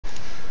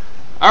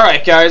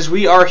Alright guys,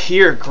 we are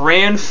here,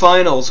 Grand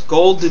Finals,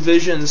 Gold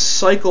Division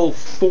Cycle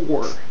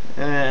 4,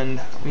 and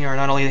we are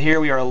not only here,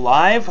 we are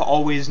live,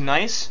 always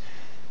nice.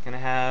 Gonna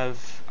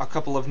have a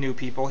couple of new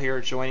people here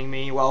joining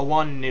me, well,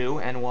 one new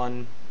and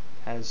one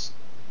has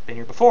been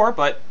here before,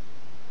 but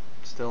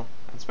still,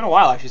 it's been a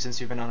while actually since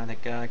you've been on, I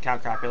think, Cow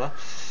Crapula.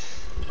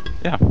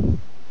 Yeah.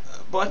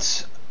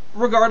 But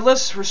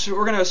regardless,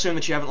 we're gonna assume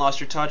that you haven't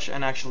lost your touch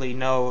and actually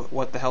know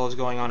what the hell is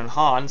going on in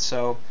HoN,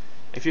 so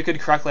if you could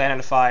correctly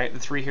identify the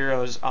three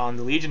heroes on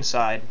the Legion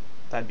side,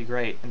 that'd be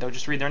great. And don't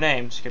just read their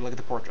names, you can look at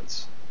the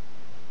portraits.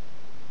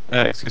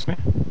 Excuse me?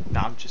 No,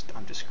 I'm just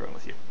screwing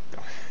with you.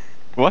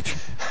 What?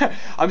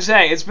 I'm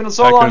saying, it's been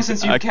so long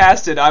since you've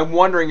casted, I'm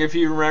wondering if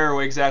you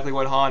remember exactly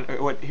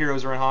what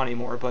heroes are in HoN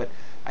anymore, but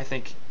I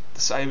think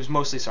it was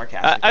mostly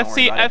sarcastic.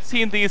 I've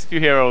seen these few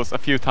heroes a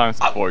few times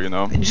before, you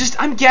know.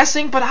 I'm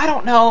guessing, but I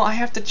don't know. I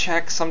have to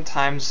check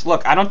sometimes.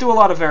 Look, I don't do a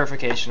lot of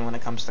verification when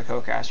it comes to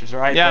co-casters,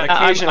 right? Yeah,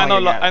 but occasionally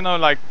I know.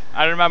 Like,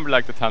 I remember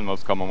like the 10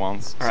 most common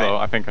ones, right. So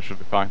I think I should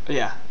be fine.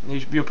 Yeah,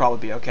 you'll probably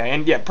be okay.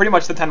 And yeah, pretty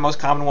much the 10 most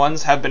common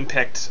ones have been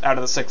picked out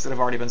of the 6 that have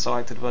already been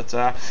selected. But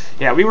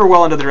yeah, we were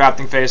well into the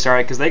drafting phase,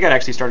 alright, because they got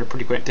actually started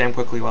pretty damn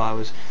quickly while I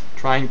was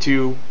trying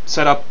to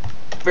set up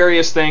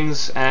various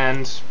things.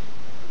 And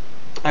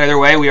either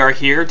way, we are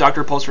here.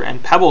 Dr. Pulsar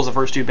and Pebbles, the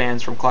first two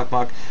bands from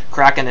Cluckmuck,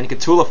 Kraken, and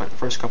Cthulhufen, the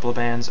first couple of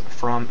bands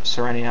from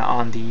Serenia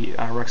on the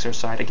REXXARS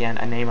side. Again,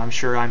 a name I'm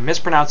sure I'm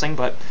mispronouncing,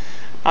 but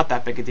not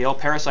that big a deal.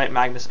 Parasite,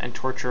 Magnus, and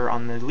Torture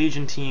on the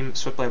Legion team,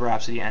 Swiftblade,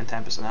 Rhapsody, and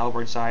Tempest on the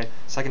Hellbourne side.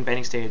 Second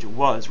banning stage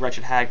was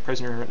Wretched Hag,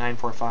 Prisoner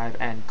 945,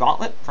 and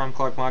Gauntlet from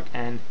Cluckmuck,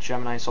 and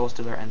Gemini,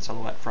 Soulstealer, and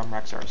Silhouette from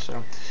REXXARS.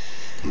 So,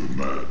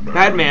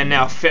 Madman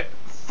now fit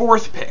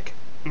 4th pick.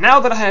 Now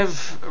that I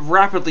have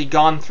rapidly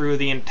gone through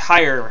the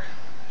entire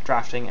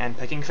drafting and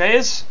picking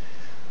phase,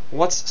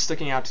 what's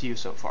sticking out to you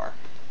so far?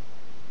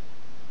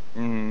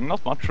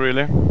 Not much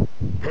really.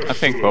 I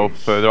think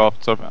both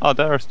drafts are... Oh,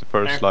 there's the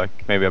first, like,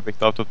 maybe a bit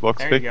out of the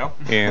box pick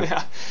in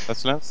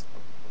Pestilence.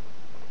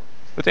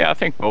 But yeah, I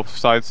think both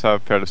sides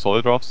have fairly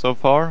solid drafts so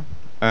far.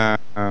 I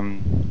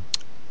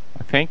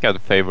think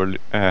I'd favor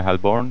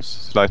Hellbournes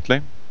slightly.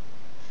 I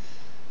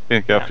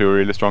think I have a few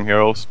really strong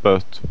heroes,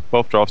 but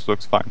both drafts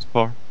looks fine so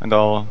far. And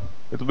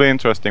it'll be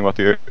interesting what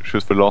you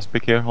choose for the last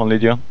pick here on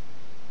Legion.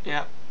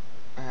 Yeah,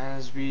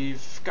 as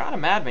we've got a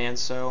Madman,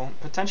 so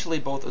potentially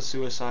both a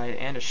Suicide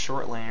and a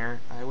Short Laner.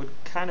 I would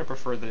kind of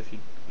prefer that if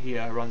he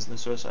runs in the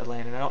Suicide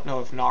lane, and I don't know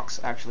if Nox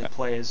actually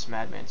plays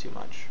Madman too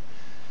much.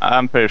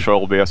 I'm pretty sure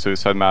it'll be a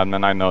Suicide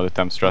Madman. I know that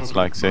Strats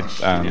likes it,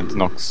 and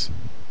Nox.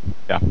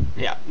 Yeah.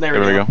 Yeah, there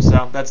we go.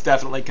 So that's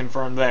definitely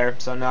confirmed there.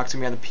 So Nox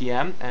gonna be on the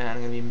PM, and I'm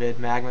gonna be mid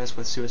Magnus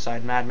with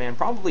Suicide Madman.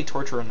 Probably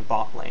Torture in the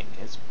bot lane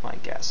is my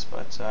guess,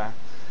 but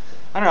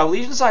I don't know.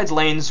 Legion side's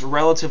lane's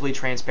relatively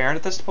transparent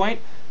at this point,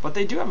 but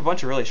they do have a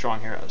bunch of really strong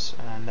heroes,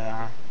 and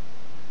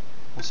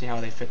we'll see how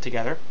they fit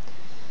together.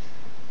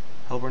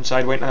 Hellbourne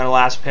side waiting on their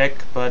last pick,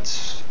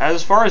 but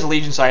as far as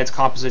Legion side's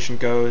composition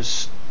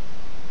goes,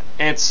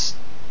 I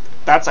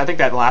think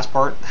that last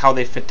part, how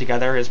they fit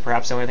together, is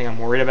perhaps the only thing I'm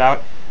worried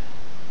about.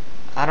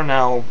 I don't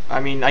know. I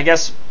mean, I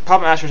guess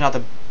Puppet Master's not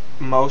the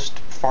most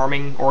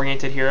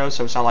farming-oriented hero,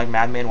 so it's not like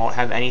Madman won't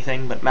have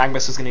anything, but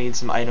Magnus is going to need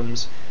some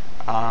items.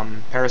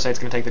 Parasite's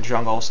going to take the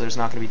jungle, so there's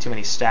not going to be too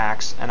many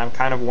stacks, and I'm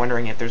kind of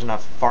wondering if there's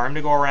enough farm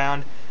to go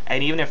around,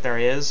 and even if there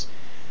is,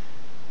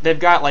 they've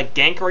got like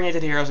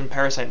gank-oriented heroes in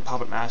Parasite and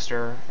Puppet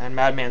Master, and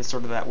Madman's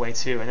sort of that way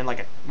too, and then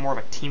like more of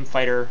a team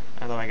fighter,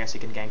 although I guess he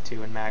can gank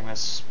too in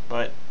Magnus,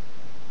 but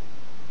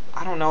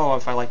I don't know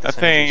if I like the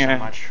synergy so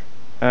much.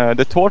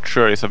 The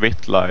Torture is a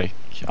bit like,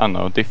 I don't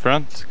know,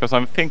 different, because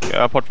I think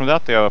apart from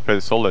that they have a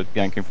pretty solid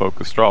ganking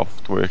focused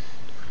draft with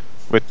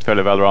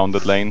fairly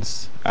well-rounded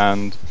lanes,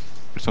 and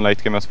some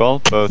late game as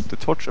well, but the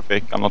Torture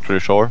pick, I'm not really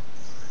sure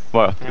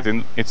what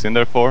it's in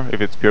there for, if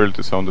it's purely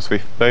to zone the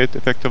Swiftblade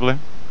effectively,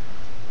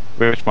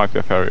 which might be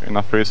a fair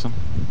enough reason.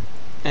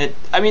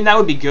 I mean, that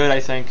would be good, I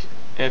think,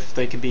 if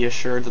they could be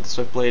assured that the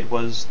Swiftblade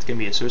was going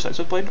to be a Suicide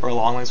Swiftblade, or a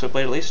long lane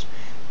Swiftblade at least,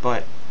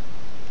 but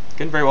it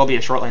could very well be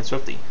a short lane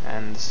Swifty,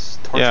 and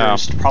Torture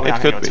is probably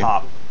not going to go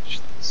top.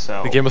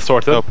 So the game has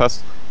started?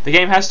 The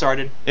game has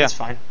started, that's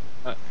fine.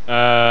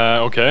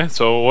 Okay,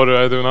 so what do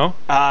I do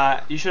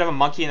now? You should have a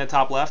monkey in the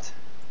top left.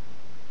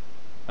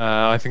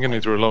 I think I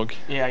need to relog.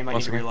 Yeah, you might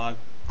need to relog.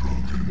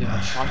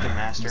 Yeah. Drunken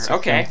Master.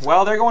 Okay,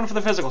 well, they're going for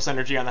the physical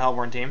synergy on the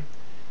Hellbourne team.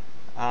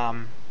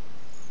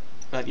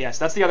 But yes,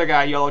 that's the other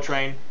guy, Yellow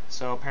Train.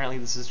 So apparently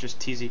this is just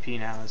TZP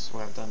now, is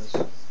what I've done.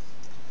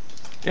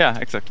 Yeah,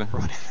 exactly.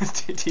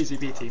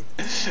 TZP team.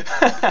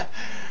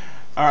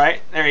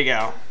 Alright, there you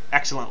go.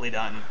 Excellently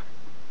done.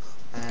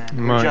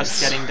 And we're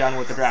just getting done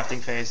with the drafting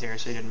phase here,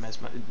 so you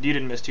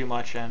didn't miss too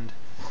much, and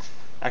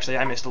actually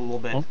I missed a little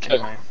bit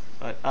anyway.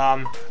 But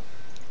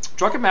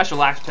Drunken Master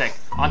last pick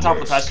on top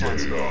of the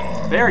Pestilence.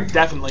 They're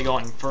definitely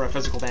going for a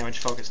physical damage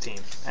focused team,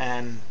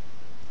 and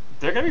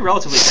they're going to be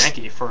relatively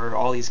tanky for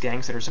all these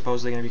ganks that are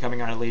supposedly going to be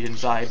coming on the Legion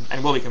side,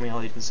 and will be coming on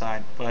the Legion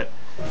side. But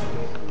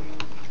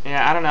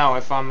yeah, I don't know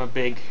if I'm a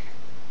big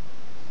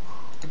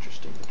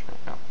interesting.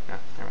 Oh, no,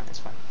 never mind, it's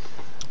fine.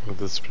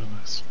 that's pretty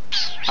nice.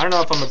 I don't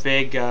know if I'm a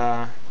big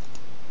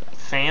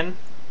fan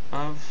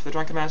of the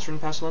Drunken Master and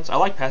Pestilence. I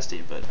like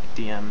Pesty, but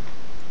DM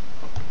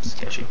is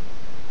sketchy.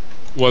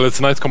 Well, it's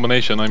a nice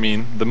combination. I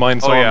mean, the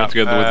Mind's armor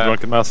together with the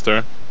Drunken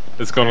Master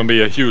is going to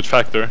be a huge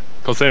factor.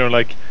 Considering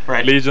like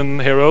Legion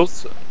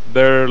heroes,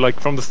 they're like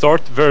from the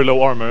start very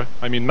low armor.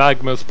 I mean,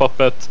 Magnus,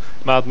 Puppet,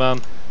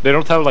 Madman, they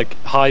don't have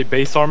like high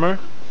base armor,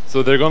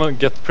 so they're gonna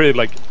get pretty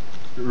like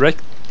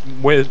wrecked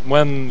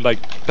when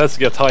like Pest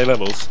gets high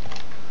levels.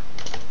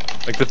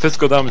 Like the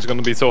physical damage is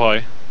gonna be so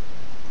high.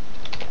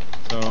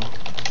 So.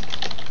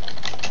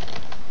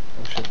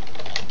 Oh shit.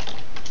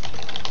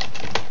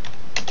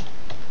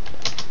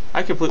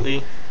 I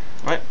completely.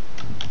 What?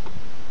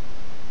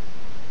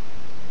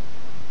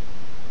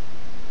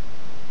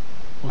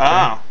 Okay.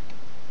 Oh.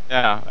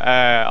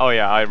 Yeah. Oh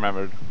yeah, I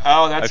remembered.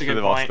 Oh, that's a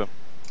good point.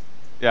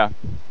 Yeah.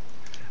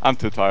 I'm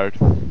too tired.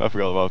 I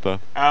forgot about that.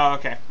 Oh,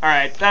 okay.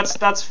 Alright,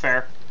 that's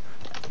fair.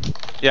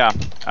 Yeah,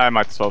 I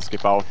might as well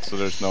skip out so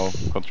there's no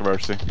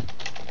controversy.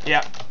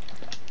 Yeah.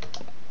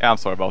 Yeah, I'm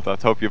sorry about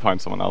that. Hope you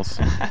find someone else.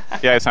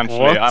 Yeah,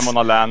 essentially, I'm on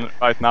a LAN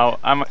right now.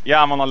 I'm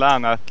on a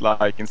LAN at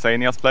like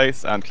Insania's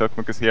place, and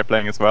Klukmuk is here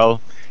playing as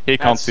well. He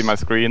can't see my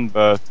screen,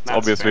 but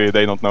obviously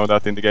they don't know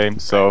that in the game,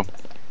 so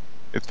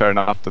it's fair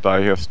enough that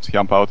I just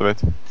jump out of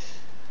it.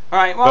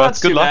 Alright, well, that's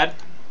too bad.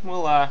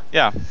 We'll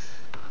yeah.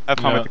 Have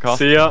fun with the cast.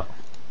 See ya.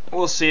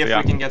 We'll see if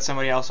we can get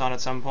somebody else on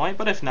at some point,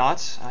 but if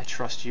not, I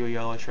trust you,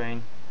 Yellow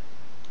Train.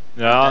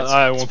 Yeah,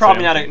 I won't. It's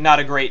probably not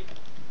a great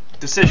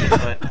decision,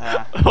 but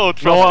oh,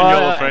 trust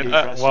Yellow Train.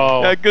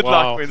 Wow. Yeah, good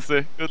luck,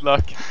 Quincy. Good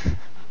luck.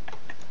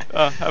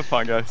 Have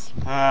fun, guys.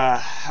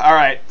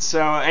 Alright,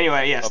 so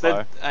anyway, yes,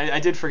 I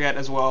did forget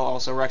as well,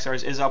 also,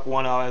 REXXARS is up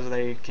 1-0 as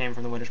they came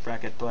from the winners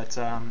bracket, but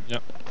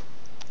yep.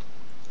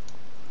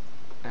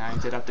 I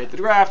did update the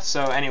draft,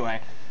 so anyway.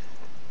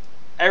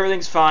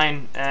 Everything's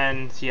fine,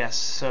 and yes,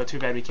 so too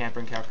bad we can't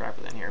bring Cow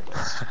Crapper in here, but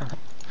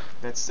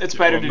it's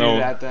better to do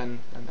that than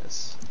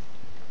this.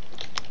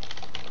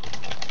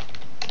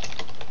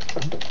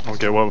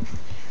 Okay, well.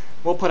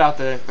 We'll put out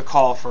the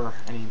call for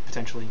any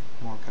potentially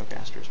more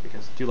co-casters,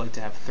 because I do like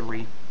to have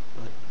 3.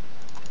 But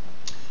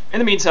in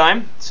the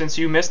meantime, since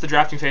you missed the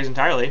drafting phase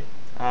entirely,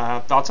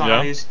 thoughts on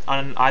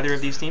either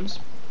of these teams?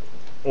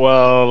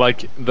 Well,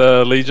 like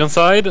the Legion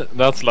side,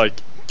 that's like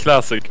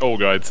classic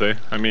Ogre, I'd say.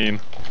 I mean,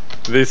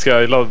 this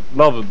guy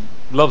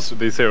loves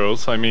these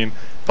heroes. I mean,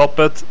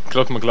 Puppet,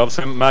 Klukmuk loves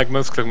him,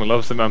 Magnus, Klukmuk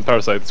loves him, and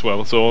Parasite as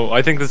well. So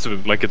I think this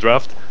is like a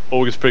draft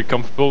Ogre's pretty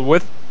comfortable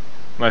with,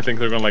 and I think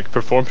they're gonna like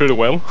perform pretty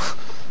well.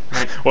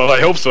 Well, I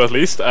hope so at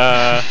least.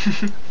 And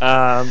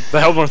the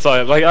Hellborn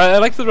side, like I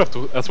like the draft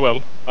as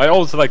well. I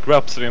also like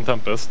Rhapsody and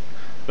Tempest.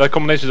 That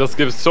combination just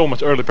gives so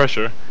much early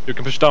pressure. You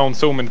can push down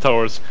so many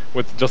towers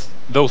with just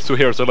those 2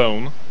 heroes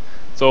alone.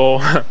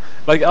 So,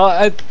 like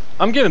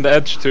I'm giving the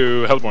edge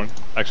to Hellborn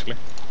actually.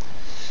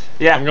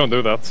 Yeah, I'm gonna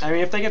do that. I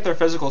mean, if they get their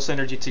physical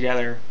synergy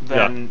together,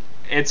 then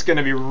it's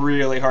gonna be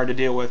really hard to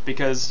deal with,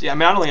 because I mean,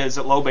 not only is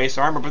it low base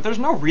armor, but there's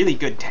no really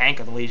good tank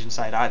on the Legion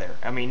side either.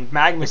 I mean,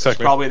 Magnus is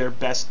probably their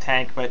best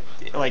tank, but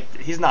like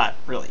he's not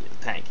really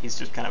a tank. He's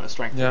just kind of a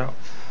strength hero.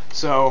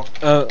 So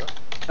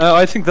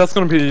I think that's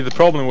gonna be the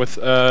problem with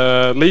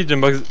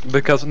Legion,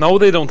 because now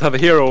they don't have a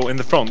hero in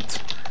the front.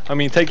 I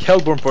mean, take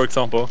Hellborn for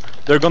example.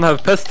 They're gonna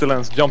have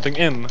Pestilence jumping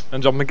in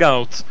and jumping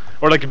out,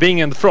 or like being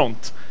in the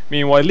front.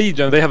 Meanwhile,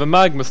 Legion, they have a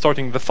Magma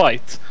starting the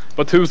fight,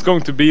 but who's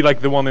going to be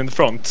like the one in the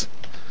front?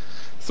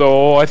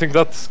 So I think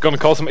that's gonna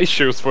cause some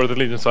issues for the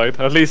Legion side,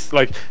 at least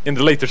like in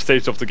the later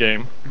stage of the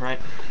game. Right.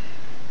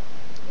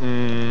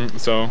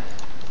 So.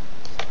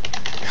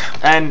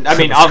 And I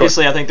mean,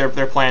 obviously, I think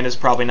their plan is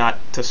probably not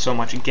to so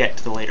much get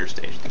to the later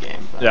stage of the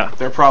game.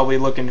 They're probably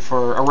looking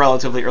for a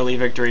relatively early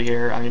victory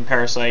here. I mean,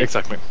 Parasite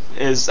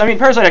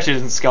Parasite actually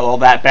doesn't scale all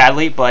that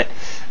badly, but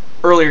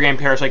earlier game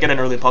Parasite, get an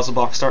early puzzle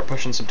box, start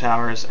pushing some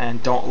towers,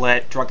 and don't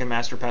let Drunken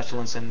Master,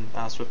 Pestilence, and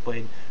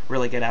Swiftblade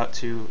really get out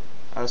to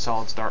a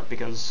solid start,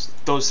 because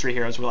those 3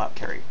 heroes will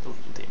outcarry the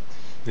Legion team.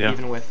 Yeah.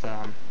 Even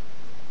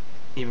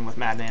with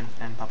Madman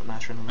and Puppet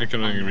Master. I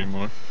couldn't agree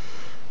more.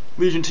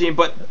 Legion team,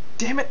 but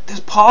damn it,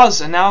 there's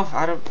pause, and now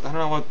I don't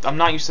know what. I'm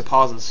not used to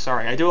pauses.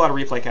 Sorry, I do a lot of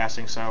replay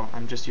casting, so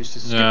I'm just used to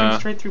skipping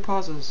straight through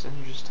pauses, and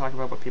you just talk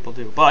about what people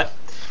do. But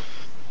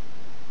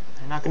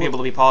they're not gonna be able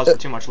to be paused for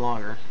too much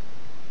longer.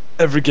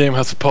 Every game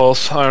has a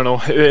pause. I don't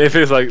know. It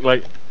feels like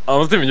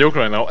I'm not even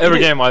joking right now. Every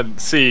game I've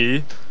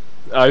seen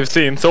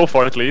so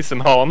far at least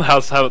in HoN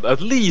has had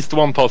at least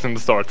 1 pause in the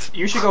start.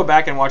 You should go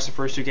back and watch the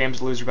first 2 games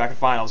of Loser Bracket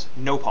Finals.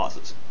 No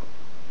pauses.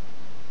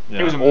 Yeah.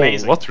 It was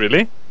amazing. Oh, what,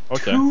 really?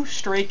 Okay. 2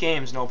 straight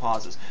games, no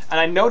pauses. And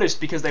I noticed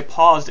because they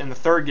paused in the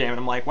 3rd game, and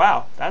I'm like,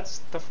 wow,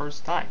 that's the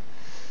first time.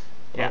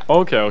 Yeah.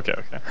 Okay.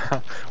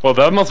 Well,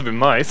 that must have been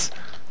nice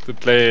to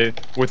play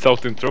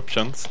without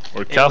interruptions,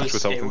 or cast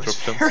without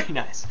interruptions. It was very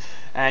nice.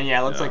 And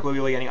yeah, it looks like we'll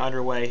be getting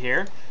underway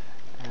here.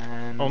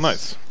 And oh,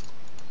 nice.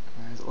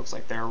 It looks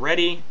like they're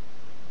ready.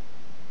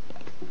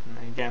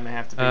 And again, they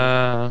have to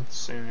be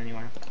soon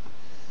anyway.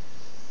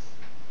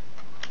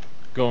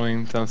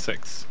 going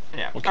 10-6.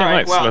 Yeah. Okay, All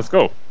right, nice. well, Let's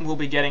go. We'll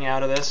be getting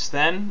out of this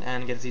then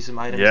and get to see some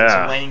items and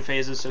some laning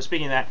phases. So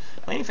speaking of that,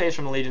 laning phase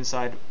from the Legion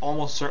side,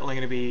 almost certainly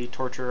going to be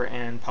Torture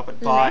and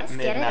Puppet Bot,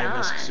 mid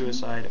Magnus,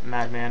 Suicide,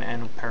 Madman,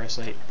 and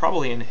Parasite.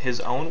 Probably in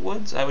his own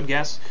woods, I would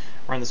guess.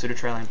 Or in the pseudo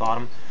trail lane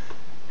bottom.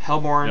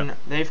 Hellborn,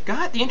 they've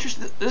got the interest.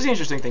 This is the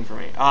interesting thing for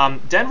me.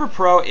 Denver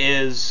Pro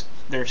is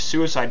their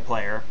Suicide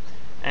player,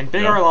 and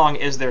Big Arlong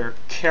is their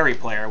carry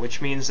player,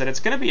 which means that it's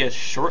going to be a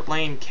short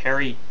lane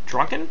carry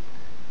Drunken,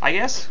 I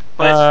guess.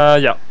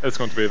 But yeah, it's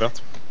going to be that.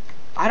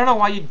 I don't know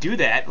why you'd do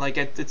that. Like,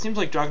 it seems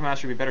like Drunken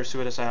Master would be a better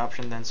Suicide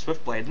option than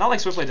Swiftblade. Not like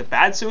Swiftblade's a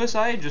bad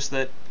Suicide, just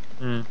that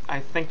I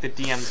think the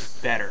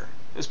DM's better,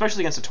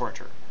 especially against a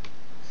Torture.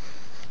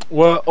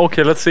 Well,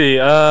 okay, let's see.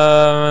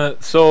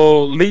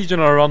 So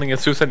Legion are running a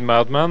Suicide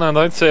Madman, and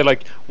I'd say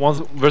like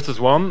 1 versus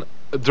 1,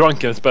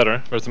 Drunken is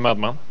better versus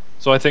Madman.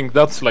 So I think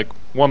that's like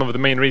one of the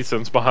main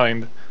reasons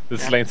behind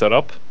this lane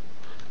setup.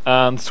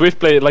 And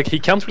Swiftblade, like he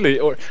can't really,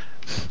 or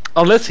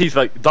unless he's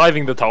like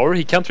diving the tower,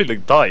 he can't really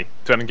die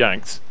to any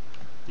ganks.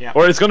 Yeah.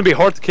 Or it's going to be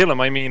hard to kill him.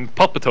 I mean,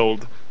 Puppet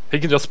Hold, he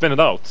can just spin it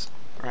out.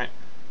 Right.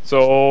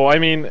 So, I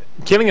mean,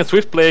 killing a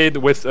Swiftblade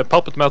with a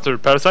Puppet Master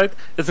Parasite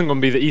isn't going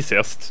to be the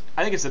easiest.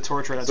 I think it's the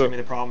Torture that's going to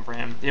be the problem for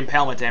him. The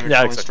impalement damage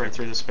going straight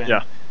through the spin.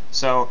 Yeah.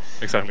 So,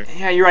 exactly.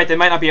 Yeah, you're right. They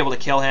might not be able to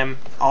kill him,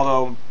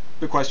 although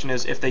the question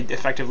is, if they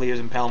effectively use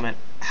impalement,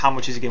 how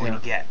much is he going to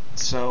get?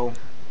 So,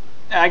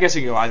 I guess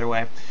you can go either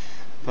way.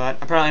 But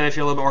apparently they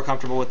feel a little bit more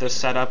comfortable with this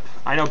setup.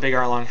 I know Big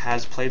Arlong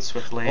has played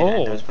Swiftblade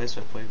and does play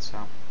Swiftblade, so...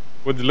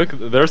 Would you look?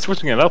 They're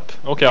switching it up.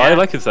 Okay, I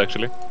like this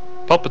actually.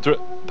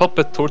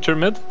 Puppet Torture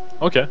mid.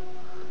 Okay.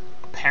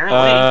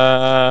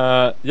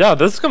 Apparently. Yeah,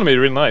 this is gonna be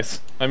really nice.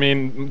 I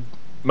mean,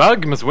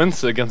 Magnus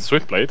wins against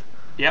Swiftblade.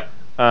 Yep.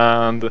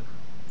 And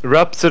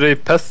Rhapsody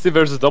Pesty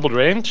versus double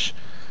range.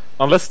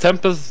 Unless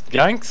Tempest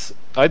ganks,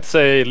 I'd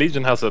say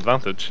Legion has the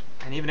advantage.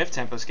 And even if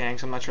Tempest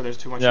ganks, I'm not sure there's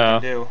too much you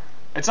can do.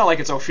 It's not like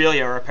it's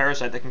Ophelia or a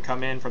Parasite that can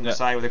come in from the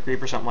side with a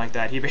creep or something like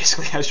that. He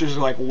basically has to just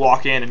like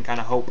walk in and kind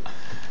of hope.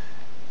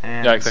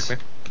 And yeah, exactly.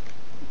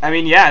 I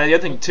mean, yeah, the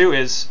other thing too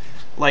is,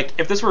 like,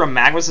 if this were a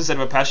Magnus instead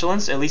of a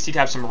Pestilence, at least he'd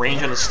have some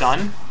range on the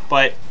stun,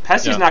 but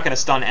Pesty's not going to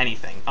stun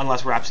anything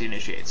unless Rhapsody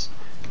initiates.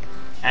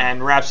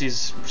 And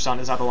Rhapsody's stun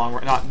is not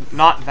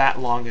that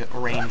long a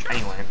range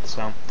anyway,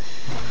 so...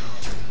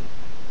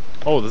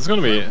 Oh, this is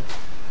going to be...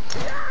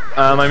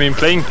 I mean,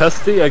 playing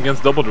Pesty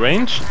against doubled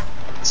range...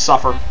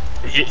 Suffer.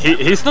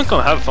 He's not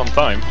going to have a fun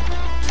time.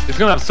 He's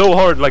going to have so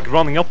hard, like,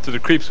 running up to the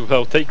creeps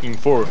without taking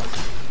 4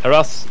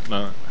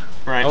 harassment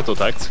auto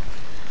attacks.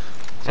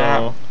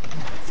 So...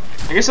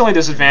 I guess the only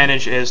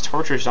disadvantage is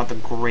Torture is not the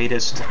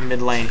greatest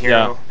mid lane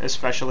hero,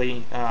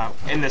 especially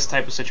in this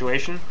type of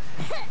situation,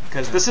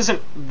 because this isn't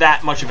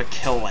that much of a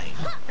kill lane.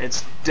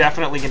 It's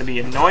definitely going to be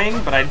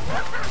annoying, but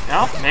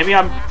maybe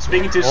I'm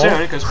speaking too soon,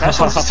 because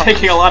Pestilence is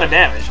taking a lot of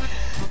damage.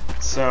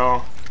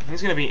 So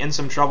he's going to be in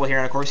some trouble here,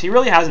 and of course he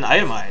really hasn't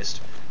itemized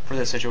for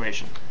this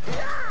situation.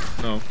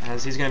 No.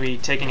 As he's going to be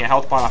taking a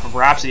health pot off of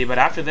Rhapsody, but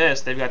after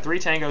this, they've got 3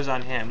 tangos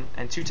on him,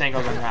 and 2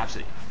 tangos on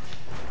Rhapsody.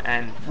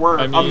 And we're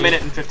a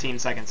minute and 15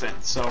 seconds in,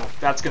 so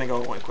that's going to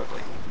go away quickly.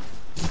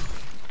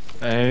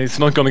 He's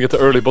not going to get the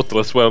early bottle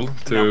as well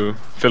to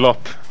fill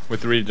up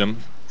with the regen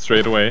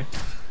straight away.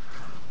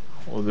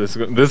 Well, this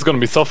is going to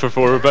be suffer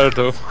for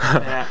Roberto.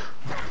 Yeah.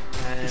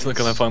 He's not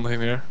going to find him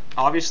here.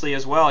 Obviously,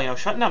 as well,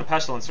 shutting down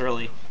Pestilence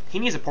early, he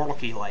needs a portal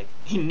key.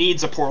 He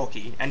needs a portal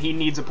key, and he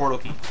needs a portal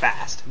key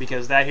fast,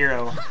 because that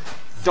hero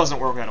doesn't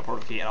work without a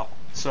portal key at all.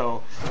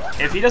 So,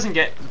 if he doesn't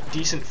get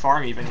decent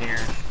farm even here,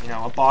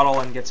 a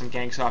bottle and get some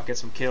ganks off, get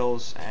some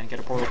kills, and get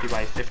a portal key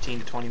by 15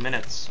 to 20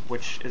 minutes,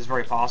 which is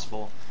very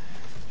possible,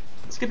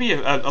 this could be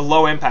a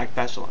low impact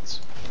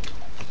Pestilence.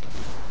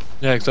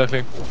 Yeah,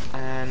 exactly.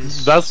 And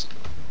that's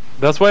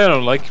why I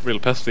don't like real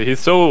Pesty. He's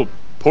so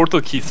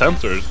portal key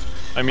centered.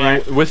 I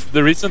mean, with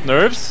the recent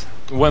nerfs,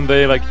 when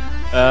they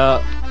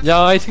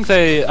I think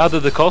they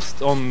added the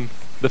cost on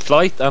the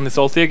flight and his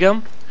ulti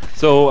again.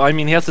 So I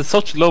mean, he has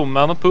such low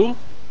mana pool.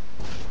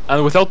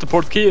 And without the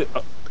port key,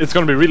 it's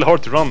going to be really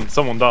hard to run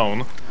someone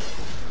down.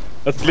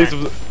 At least,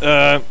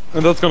 and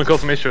that's going to cause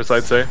some issues,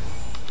 I'd say.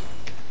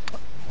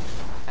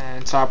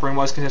 And top rune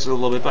was contested a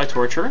little bit by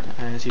Torture,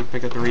 as he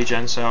picked up the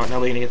regen, so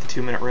nobody going to get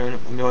the 2-minute rune.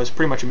 It was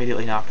pretty much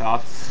immediately knocked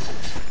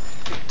off.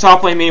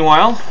 Top lane,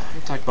 meanwhile,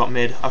 we talked about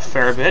mid a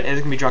fair bit. It's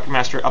going to be Drunken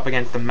Master up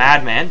against the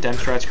Madman.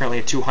 Demstrat's currently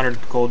at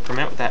 200 gold per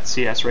minute with that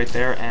CS right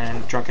there,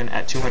 and Drunken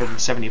at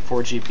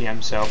 274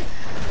 GPM, so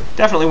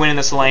definitely winning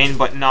this lane,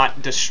 but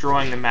not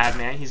destroying the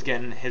Madman. He's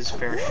getting his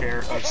fair share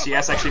of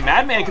CS. Actually,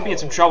 Madman could be in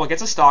some trouble.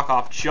 Gets a stock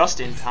off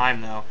just in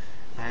time, though,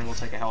 and we'll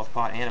take a health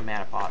pot and a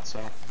mana pot, so...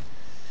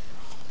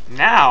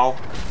 Now...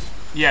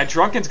 Yeah,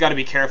 Drunken's got to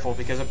be careful,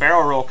 because a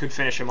barrel roll could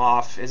finish him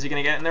off. Is he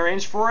going to get in the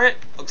range for it?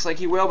 Looks like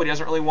he will, but he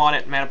doesn't really want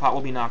it. Mana pot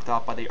will be knocked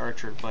off by the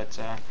Archer, but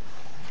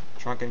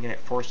Drunken get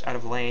forced out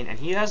of lane, and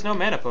he has no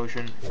mana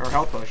potion, or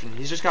health potion.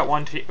 He's just got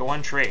one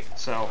trait,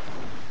 so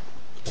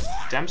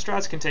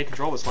Demstrats can take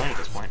control of this lane at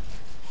this point.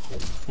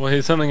 Well,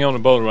 he's sending out a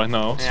bow right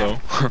now, so...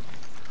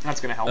 That's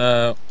going to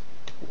help.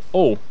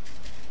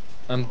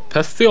 And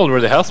Pesty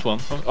already has one.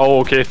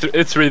 Oh, okay.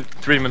 It's 3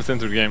 minutes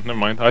into the game. Never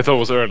mind. I thought it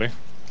was early.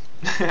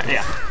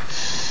 Yeah.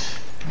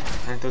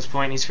 And at this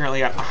point, he's currently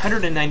got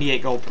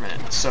 198 gold per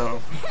minute,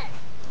 so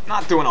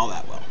not doing all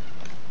that well.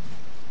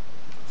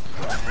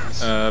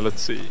 Let's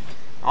see.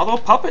 Although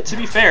Puppet, to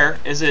be fair,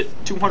 is at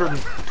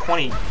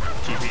 220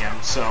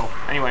 GPM. So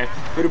anyway,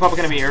 Voodoo Puppet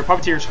gonna be here.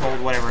 Puppeteers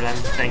hold whatever them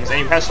things.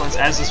 Any Pestilence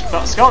as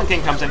the Skeleton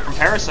King comes in from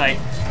Parasite.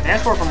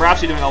 Transport from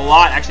Rhapsody doing a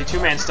lot. Actually,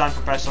 2-man stun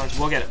from Pestilence.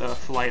 We'll get the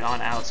flight on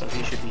out, so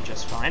he should be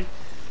just fine.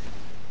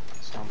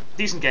 So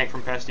decent gank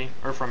from Pesty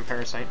or from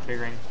Parasite.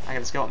 Figuring I got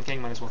the Skeleton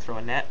King, might as well throw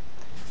a net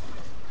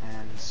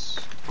and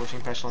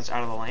forcing Pestilence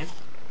out of the lane.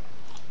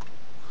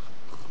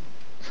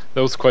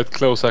 That was quite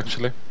close,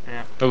 actually.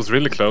 Yeah. That was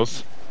really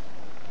close.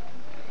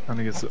 And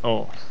he gets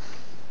So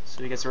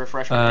he gets a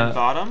refreshment in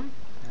bottom,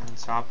 and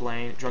top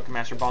lane Drunken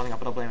Master balling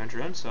up a double lane on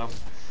Druin, so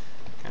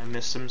kind of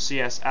missed some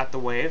CS at the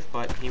wave,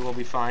 but he will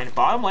be fine.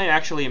 Bottom lane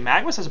actually,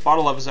 Magnus has a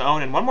bottle of his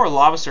own, and one more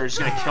Lava Surge is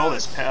going to kill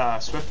this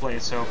Swiftblade,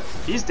 so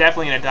he's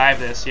definitely going to dive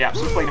this. Yeah,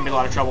 Swiftblade going to be a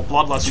lot of trouble.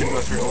 Bloodlust should go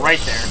through right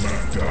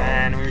there.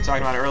 And we were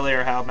talking about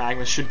earlier how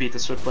Magnus should beat the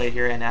Swiftblade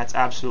here, and that's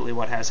absolutely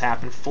what has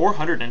happened.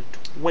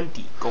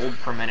 420 gold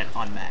per minute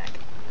on Mag.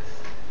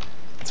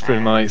 It's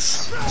pretty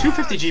nice.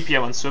 250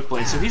 GPM on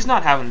Swiftblade, so he's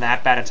not having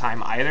that bad a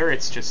time either.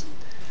 It's just,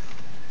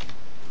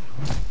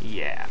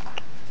 yeah.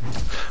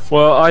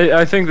 Well,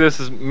 I think this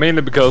is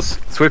mainly because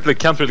Swiftblade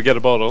can't really get a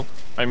bottle.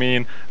 I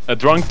mean, a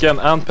Drunken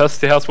and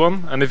Pesty has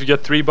one, and if you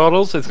get 3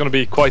 bottles, it's going to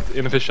be quite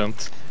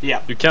inefficient.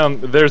 Yeah. You can.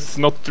 There's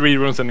not 3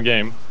 runes in the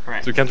game,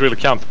 right. So you can't really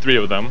count 3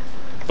 of them.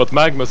 But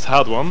Magnus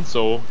had one,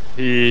 so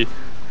I'd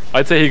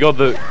say he got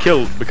the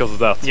kill because of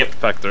that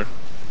factor.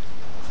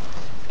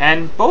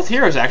 And both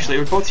heroes actually,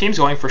 or both teams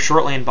going for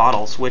short lane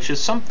bottles, which is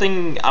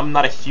something I'm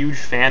not a huge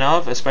fan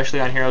of, especially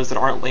on heroes that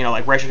aren't, you know,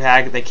 like Wretched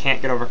Hag, they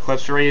can't get over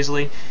cliffs very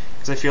easily,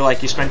 because I feel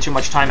like you spend too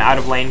much time out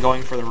of lane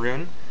going for the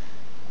rune.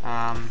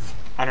 I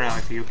don't know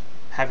if you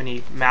have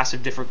any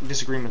massive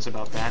disagreements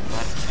about that,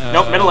 but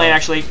nope, middle lane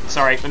actually,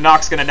 sorry, but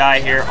Nox gonna die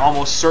here,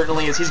 almost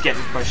certainly as he's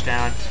getting pushed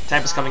down.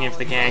 Tempest coming in for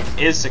the gank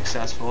is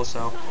successful,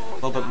 so a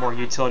little bit more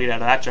utility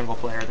out of that jungle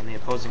player than the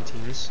opposing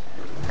teams.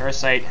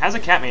 Parasite has a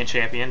Catman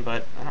champion,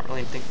 but I don't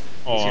really think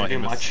he's gonna do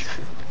much.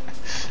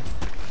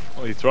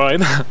 Well, he tried.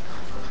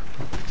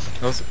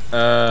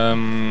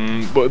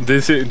 But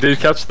did you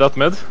catch that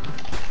mid?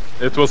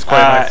 It was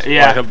quite nice.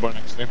 Yeah, Hellborn,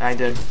 actually. I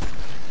did.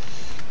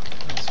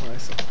 That's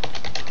nice.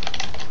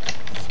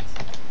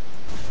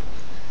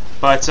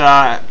 But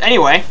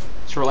anyway,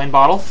 short lane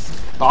bottle.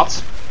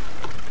 Thoughts?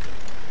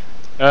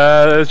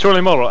 Short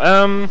lane bottle.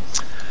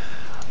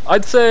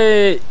 I'd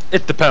say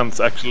it depends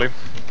actually.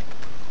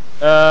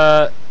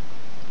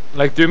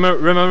 Like, do you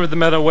remember the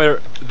meta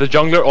where the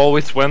jungler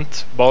always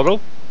went bottle?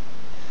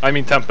 I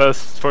mean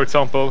Tempest, for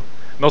example.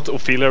 Not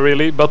Ophelia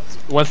really, but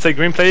when Stay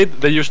Green played,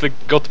 they usually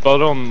got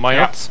bottle on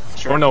Myops. Yeah,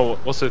 sure. Or no,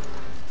 was it?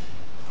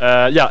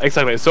 Yeah,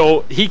 exactly.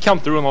 So he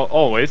camped the rune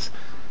always.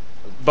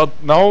 But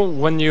now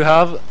when you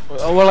have,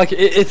 well, like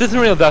it isn't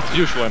really that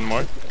usual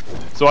anymore.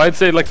 So I'd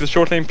say like the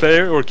short lane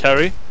player or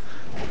carry,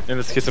 in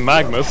this case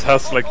Magnus,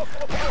 has like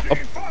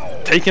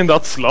taken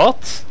that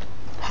slot.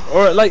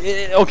 Or like,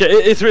 okay,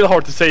 it's really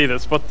hard to say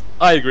this, but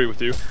I agree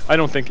with you. I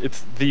don't think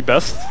it's the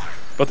best,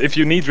 but if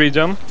you need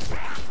regen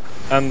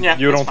and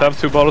you don't have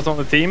 2 bottles on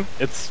the team,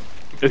 it's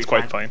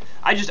quite fine.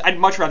 I'd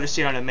much rather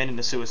see it on a mid and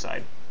a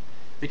Suicide,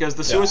 because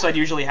the Suicide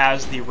usually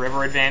has the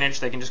river advantage.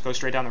 They can just go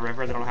straight down the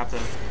river. They don't have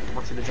to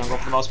work through the jungle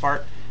for the most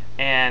part.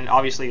 And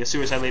obviously, a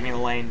Suicide leaving the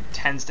lane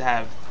tends to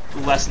have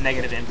less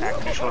negative impact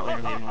than a short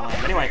laner leaving the lane.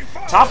 But anyway,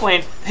 top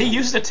lane, he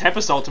used a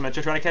Tempest ultimate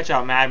to try to catch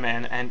out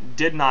Madman and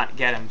did not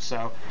get him,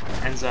 so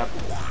ends up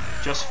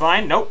just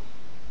fine. Nope.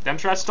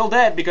 Demstrat's still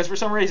dead because for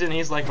some reason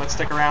he's like, let's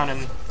stick around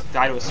and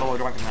die to a solo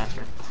Drunken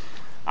Master.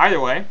 Either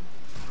way,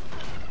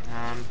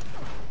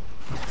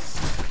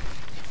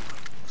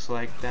 looks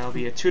like that'll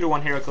be a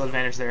 2-to-1 hero kill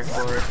advantage there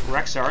for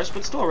REXXARS,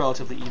 but still a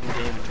relatively even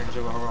game in terms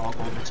of overall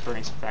golden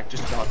experience. In fact,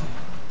 just about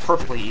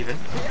perfectly even.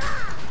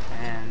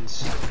 And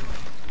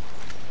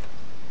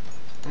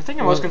the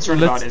thing I'm most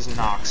concerned about is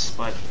Nox,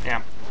 but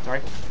yeah,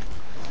 sorry.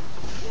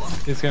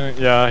 He's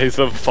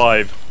level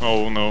 5.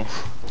 Oh no.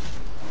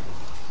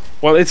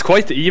 Well, it's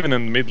quite even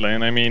in the mid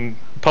lane. I mean,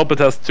 Puppet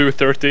has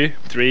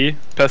 233,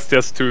 Pesty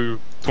has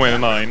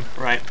 229.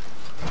 Right.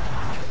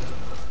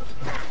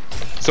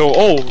 So,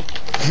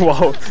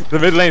 wow, the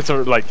mid lanes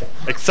are like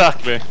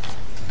exactly.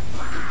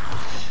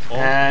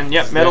 And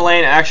yep, middle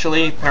lane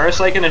actually,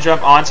 Parasite gonna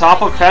jump on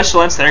top of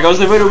Pestilence. There goes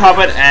the Voodoo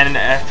Puppet, and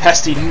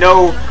Pesty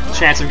no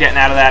chance of getting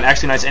out of that.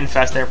 Actually, nice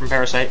infest there from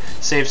Parasite,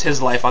 saves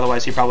his life.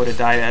 Otherwise, he probably would have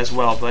died as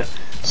well. But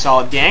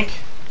solid gank,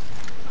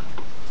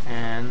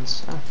 and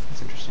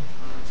that's interesting.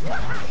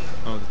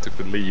 Oh, they took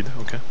the lead.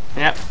 Okay.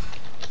 Yep.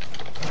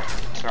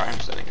 Sorry, I'm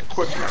sending a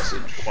quick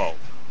message. Wow.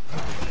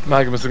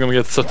 Magnus is gonna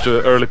get such an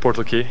early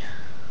portal key.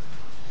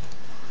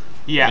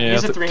 Yeah,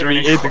 he's at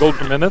 380 gold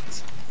per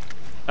minute.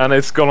 And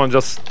it's gonna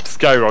just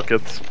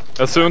skyrocket.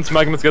 As soon as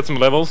Magnus gets some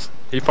levels,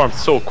 he farms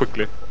so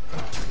quickly.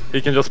 He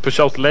can just push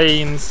out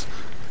lanes.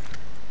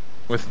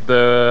 with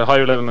the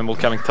higher level and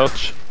Volcanic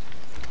Touch.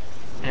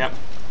 Yep.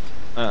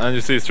 And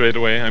you see straight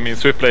away. I mean,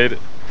 Swiftblade,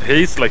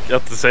 he's like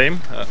at the same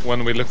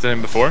when we looked at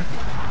him before,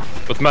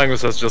 but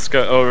Magnus has just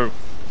got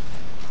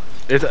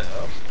it.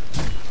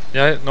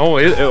 Yeah, no,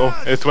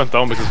 it went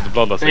down because of the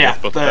Bloodlust. Yeah,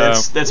 but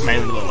that's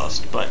mainly the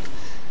Bloodlust. But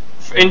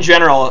in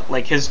general,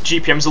 like his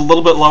GPM's a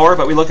little bit lower,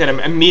 but we looked at him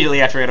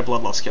immediately after he had a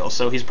Bloodlust kill,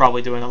 so he's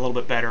probably doing a little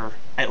bit better,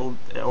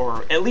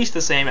 or at least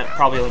the same,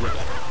 probably a little bit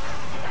better.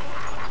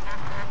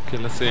 Okay,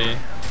 let's see.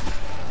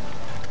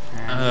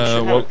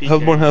 Well,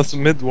 Hellborn has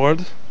mid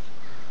ward.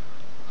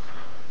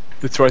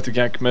 They tried to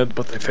gank mid,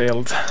 but they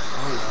failed.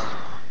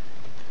 Oh,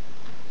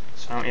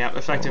 so yeah,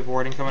 effective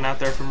warding coming out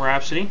there from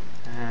Rhapsody,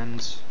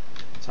 and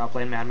top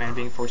lane Madman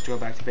being forced to go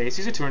back to base.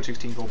 He's at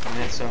 216 gold per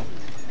minute, so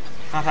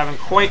not having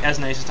quite as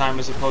nice a time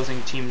as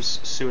opposing team's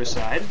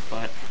Suicide,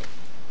 but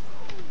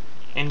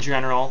in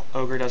general,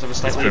 Ogre does have a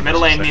slight lead.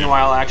 Middle lane,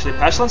 meanwhile, actually,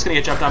 Pestilence going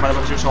to get jumped on by the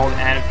Wizard's Hold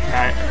and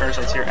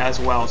Parasites here as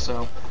well,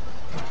 so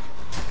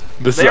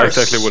this is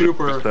exactly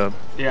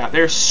what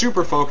they're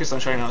super focused on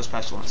shutting down this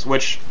Pestilence,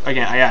 which,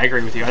 again, I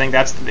agree with you. I think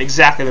that's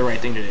exactly the right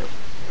thing to do.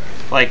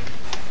 Like,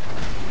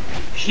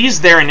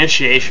 he's their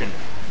initiation.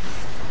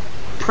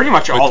 Pretty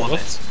much all of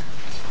it.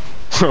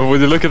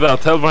 Would you look at that?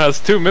 Hellborn has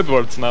 2 mid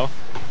wards now.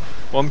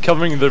 One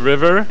covering the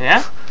river.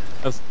 Yeah.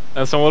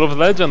 And somewhat of a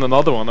ledge, and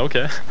another one.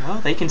 Okay. Well,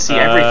 they can see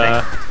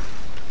everything.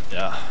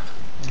 Yeah.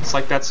 It's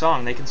like that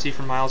song. They can see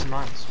for miles and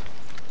miles.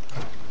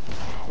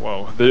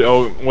 Wow.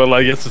 Well,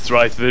 I guess it's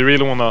right. They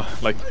really wanna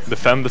like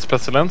defend this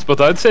Pestilence, but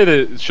I'd say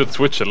they should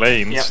switch the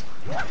lanes.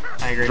 Yep.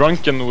 I agree.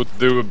 Drunken would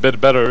do a bit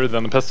better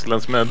than the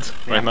Pestilence mid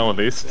right now, at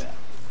least.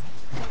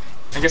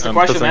 I guess the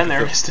question then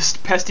there is: does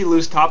Pesty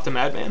lose top to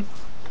Madman?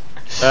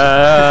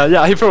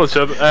 Yeah, he probably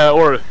should.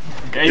 Or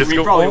yeah,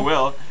 he probably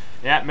will.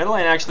 Yeah, middle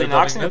lane actually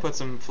Nox going to put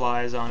some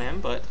flies on him,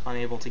 but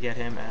unable to get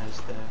him as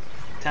the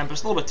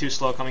Tempest a little bit too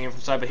slow coming in from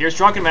the side. But here's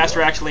Drunken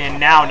Master actually,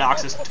 and now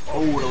Nox is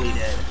totally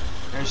dead.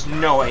 There's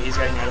no way he's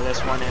getting out of this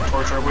one. And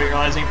Torture,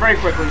 realizing very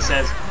quickly,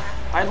 says,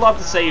 "I'd love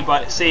to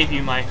save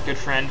you, my good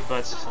friend,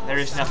 but there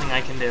is nothing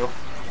I can do."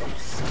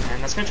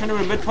 And that's going to turn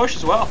into a mid push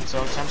as well. So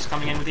Tempest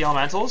coming in with the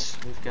Elementals.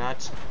 We've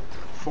got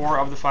 4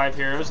 of the 5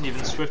 heroes, and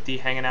even Swifty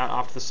hanging out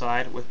off to the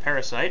side with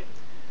Parasite.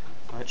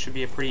 It should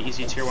be a pretty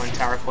easy tier 1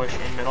 tower push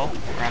in middle.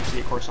 Rhapsody,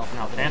 of course, helping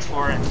out the dance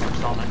floor, and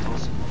Tempest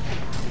Elementals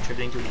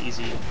contributing to an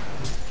easy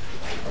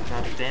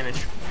amount of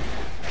damage.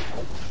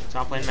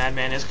 Top lane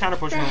Madman is counter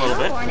pushing a little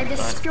bit, but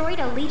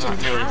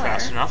not nearly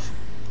fast enough.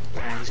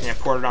 And he's going to get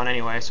quartered on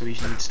anyway, so he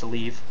needs to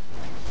leave.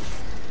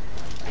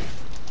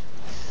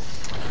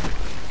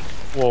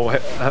 Well,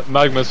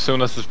 Magnus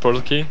soon as his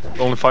portal key,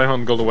 only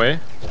 500 gold away.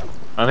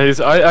 And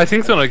I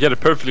think he's gonna get it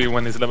perfectly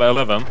when he's level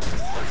 11.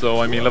 So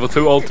I mean level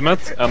 2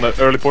 ultimate and an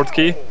early port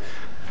key.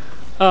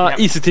 Yep.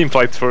 Easy team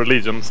fight for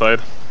Legion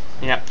side.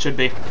 Yeah, should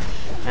be.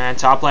 And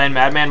top lane,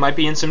 Madman might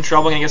be in some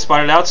trouble, gonna get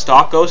spotted out.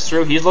 Stalk goes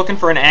through. He's looking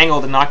for an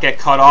angle to not get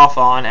cut off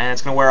on, and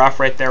it's gonna wear off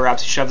right there.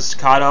 Rhapsody shoves the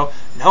Staccato.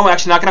 No,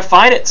 actually not gonna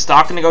find it.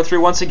 Stalk gonna go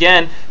through once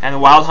again, and the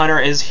Wild Hunter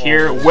is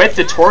here with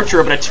the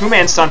Torturer, but a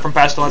 2-man stun from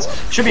Pestilence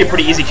should be a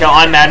pretty easy kill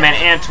on Madman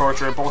and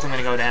Torturer. Both of them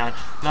gonna go down.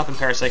 Nothing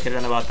Parasite could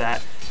have done about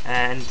that.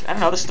 And, I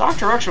don't know, the stock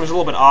direction was a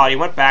little bit odd. He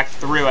went back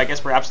through, I guess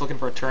perhaps looking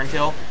for a turn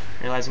kill,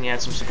 realizing he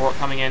had some support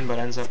coming in, but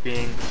ends up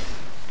being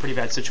a pretty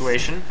bad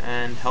situation.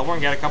 And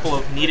Hellborn got a couple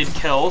of needed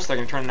kills. They're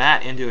going to turn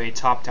that into a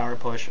top tower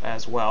push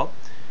as well.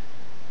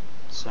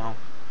 So.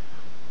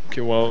 Okay,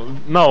 well,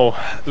 now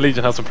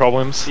Legion has some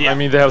problems. Yeah. I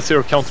mean, they have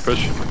 0 counter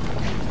push.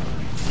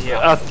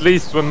 Yeah. At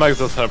least when Magnus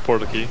doesn't have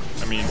portal key.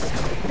 I mean,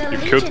 you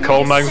could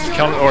call Magnus to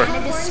counter, or...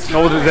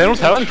 No, they don't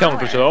have any counter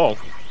push at all.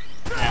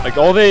 Like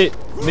all they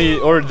need,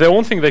 or the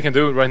only thing they can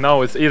do right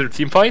now is either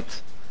team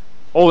fight.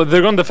 Oh,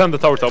 they're gonna defend the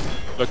tower top.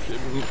 Look,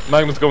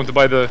 Magnus going to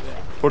buy the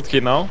port key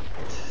now.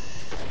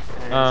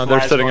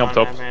 They're setting up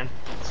top.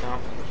 So.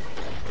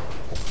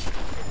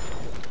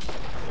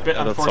 Bit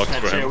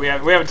unfortunate too. We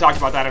haven't talked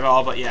about that at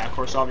all, but yeah, of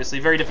course, obviously,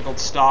 very difficult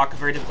to stock,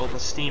 very difficult to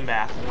steam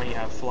bath when you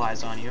have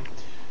flies on you,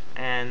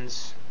 and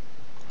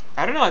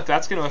I don't know if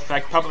that's going to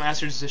affect Puppet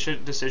Master's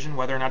decision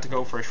whether or not to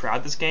go for a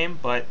Shroud this game,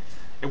 but.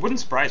 It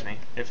wouldn't surprise me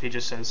if he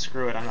just says,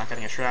 screw it, I'm not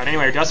getting a Shroud.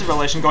 Anyway, Dust of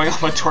Revelation going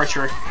off on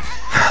Torture.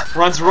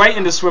 Runs right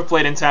into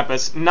Swiftblade and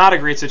Tempest. Not a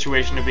great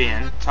situation to be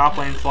in. Top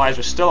lane flies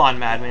are still on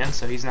Madman,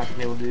 so he's not going to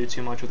be able to do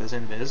too much with his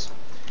invis.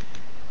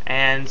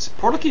 And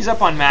Portal Key's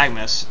up on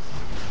Magnus.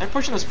 They're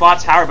pushing the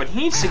spot tower, but he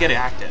needs to get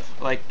active.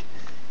 Like,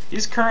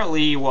 he's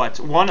currently, what,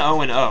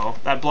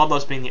 1-0-0. That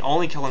Bloodlust being the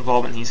only kill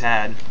involvement he's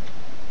had.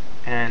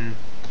 And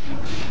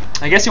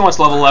I guess he wants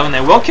level 11.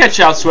 They will catch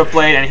out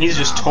Swiftblade, and he's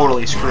just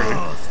totally screwed.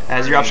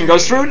 As your option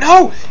goes through.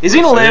 No! Is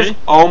he gonna live?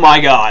 Oh my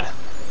god.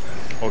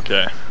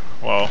 Okay.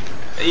 Wow.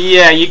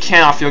 Yeah, you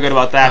cannot feel good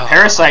about that.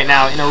 Parasite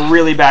now in a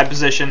really bad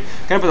position.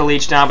 Gonna put the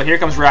leech down, but here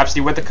comes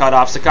Rhapsody with the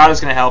cutoff.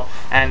 Staccato's gonna help,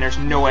 and there's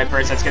no way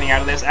Parasite's getting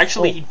out of this.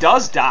 Actually, he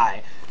does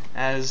die,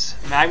 as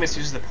Magnus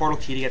uses the portal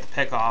key to get the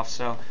pick off,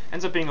 so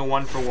ends up being a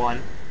 1-for-1.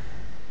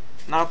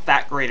 Not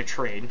that great a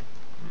trade.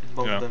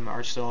 Both of them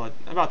are still at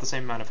about the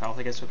same amount of health.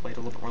 I guess we played a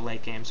little bit more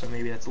late game, so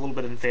maybe that's a little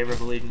bit in favor of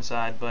the Legion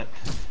side, but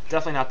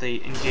definitely not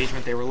the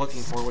engagement they were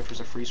looking for, which was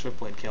a free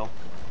Swiftblade kill.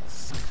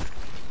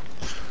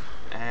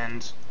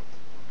 And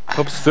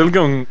Pupp's still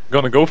gonna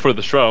go for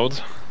the Shroud.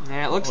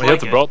 yeah, it looks he like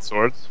has the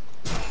broadsword.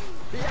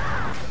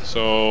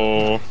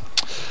 So,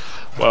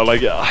 well,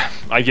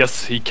 I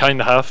guess he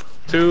kind of have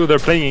to. They're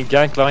playing a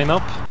gank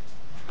lineup,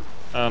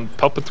 and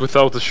Puppet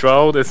without the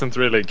Shroud isn't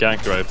really a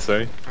ganker, I'd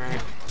say.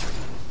 Right.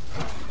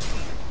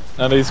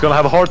 And he's gonna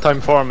have a hard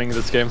time farming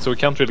this game, so he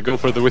can't really go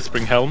for the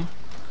Whispering Helm.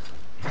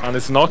 And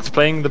it's Nox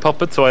playing the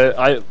Puppet,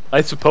 so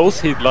I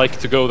suppose he'd like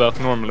to go that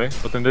normally,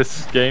 but in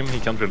this game he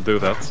can't really do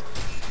that.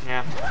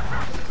 Yeah.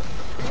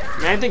 I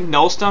mean, I think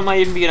Nullstone might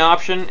even be an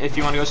option if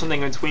you want to go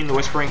something between the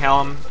Whispering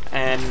Helm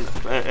and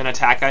an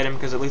attack item,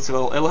 because at least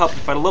it'll help you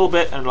fight a little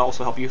bit, and it'll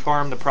also help you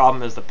farm. The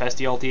problem is the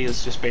Pesty ulti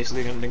is just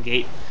basically going to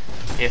negate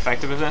the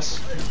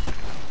effectiveness.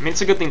 I mean,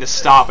 it's a good thing to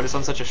stop, but it's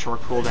on such a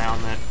short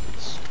cooldown that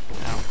it's, you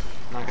know,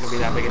 not going to be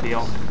that big a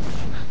deal.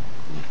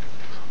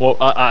 Well,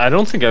 I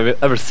don't think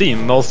I've ever seen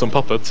Nullstone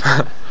Puppet.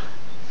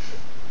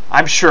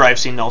 I'm sure I've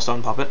seen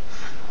Nullstone Puppet.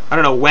 I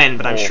don't know when,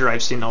 but I'm sure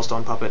I've seen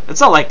Nullstone Puppet.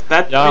 It's not like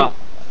that. Yeah,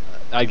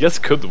 I guess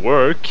could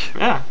work.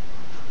 Yeah.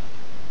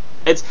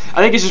 I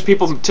think it's just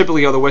people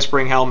typically go the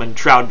Whispering Helm and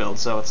Shroud build,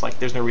 so it's like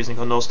there's no reason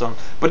to go Nullstone.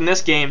 But in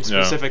this game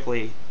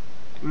specifically,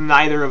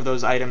 neither of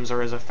those items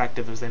are as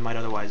effective as they might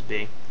otherwise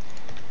be.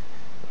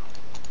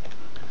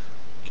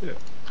 Okay.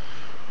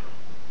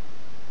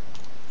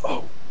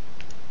 Oh.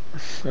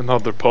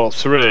 Another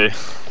pulse, really.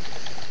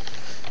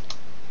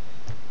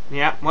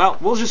 Yeah, well,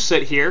 we'll just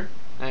sit here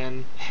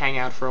and hang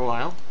out for a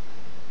while.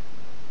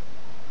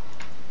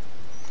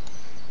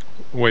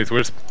 Wait,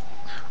 where's...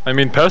 I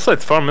mean,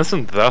 Parasite's farm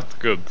isn't that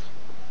good.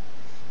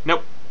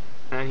 Nope.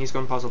 And he's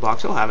going puzzle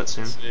box. He'll have it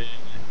soon.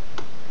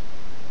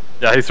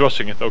 Yeah, he's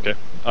rushing it. Okay.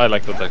 I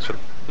like that, actually.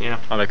 Yeah.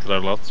 I like that a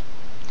lot.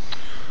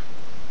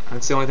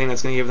 That's the only thing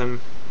that's going to give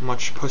them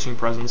much pushing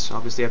presence.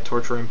 Obviously, they have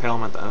Torture and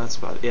Impalement. That's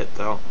about it,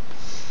 though.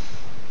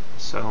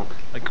 So...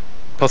 Like,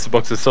 puzzle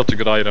box is such a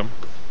good item.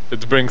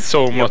 It brings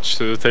so much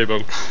to the table.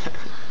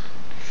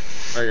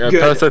 Like,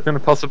 Parasite in a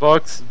puzzle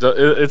box,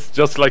 it's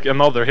just like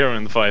another hero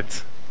in the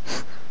fight.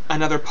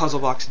 Another puzzle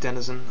box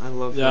denizen. I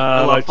love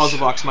puzzle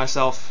box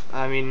myself.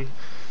 I mean,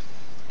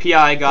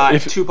 PI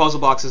got 2 puzzle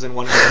boxes in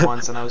one game at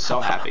once, and I was so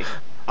happy.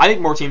 I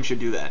think more teams should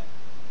do that.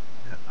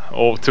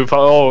 Oh,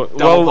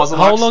 well,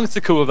 how long is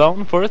the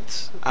cooldown for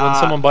it when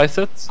someone buys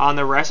it? On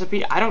the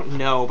recipe, I don't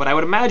know, but I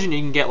would imagine you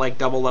can get like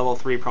double level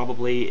 3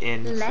 probably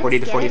in 40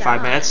 to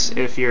 45 minutes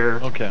if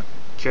you're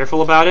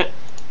careful about it.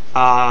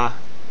 But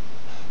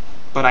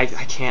I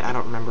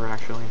don't remember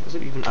actually. Is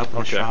it even up in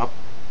the shop?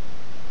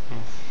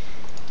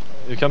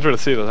 You can't really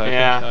see that,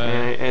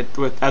 I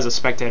think. As a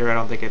spectator, I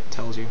don't think it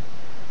tells you.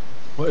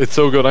 Well, it's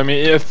so good. I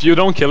mean, if you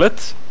don't kill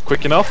it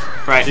quick enough,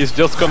 he's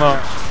just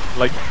gonna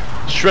like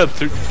shred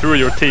through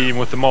your team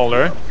with the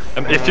Mauler.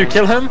 And if you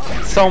kill him,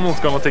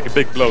 someone's gonna take a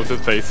big blow to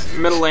the face.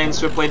 Middle lane,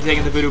 Swiftblade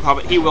taking the Voodoo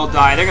Puppet. He will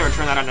die. They're gonna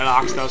return that onto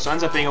Nox though, so it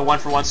ends up being a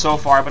 1-for-1 so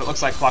far, but it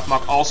looks like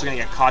Cluckmuck also gonna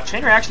get caught.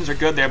 Chain reactions are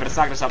good there, but it's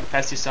not gonna stop the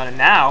Pesty Stun, and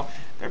now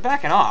they're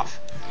backing off.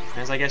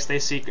 As I guess they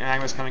see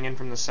Magma's coming in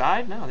from the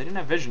side. No, they didn't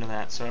have vision of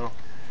that, so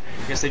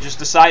I guess they just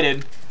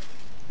decided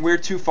we're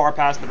too far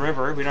past the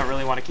river, we don't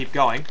really want to keep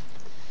going.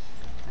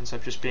 Ends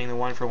up just being the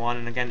 1-for-1,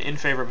 and again, in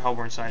favor of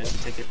Hellborn side is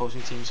to take the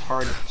opposing team's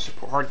hard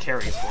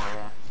carry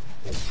for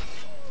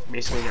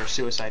basically their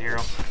suicide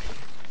hero.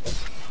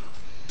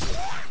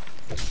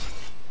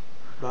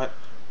 But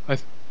I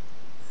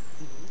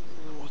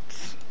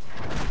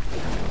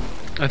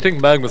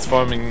think Magma's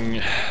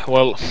farming,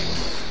 well,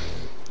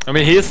 I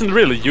mean, he isn't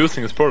really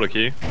using his portal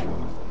key.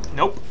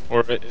 Nope.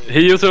 Or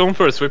he used it on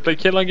for a Swiftblade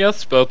kill, I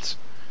guess, but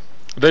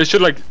they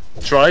should like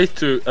try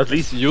to at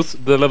least use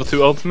the level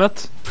 2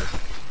 ultimate.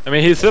 I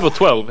mean, he's level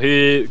 12.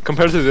 He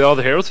compared to the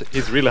other heroes,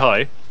 he's really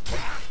high.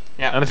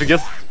 Yeah. And if he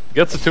gets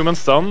a 2-man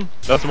stun,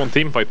 that's one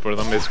team fight for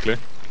them basically.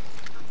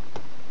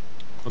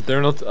 But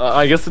they're not.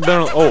 I guess they're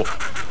not. Oh,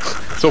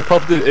 so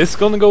probably is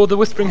gonna go with the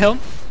Whispering Helm.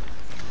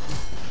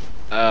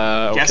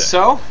 Guess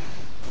so.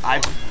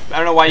 I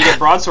don't know why you get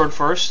Broadsword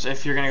first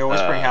if you're gonna go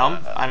Whispering Helm,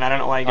 and I don't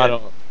know why you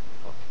get.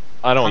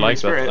 I don't like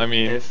that. I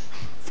mean,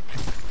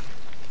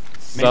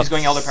 maybe he's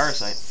going Elder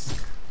Parasite.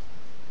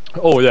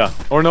 Oh yeah,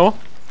 or no?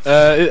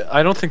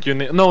 I don't think you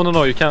need.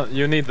 No. You can't.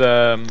 You need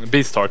the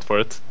Beast Heart for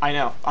it. I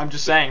know. I'm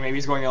just saying. Maybe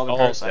he's going Elder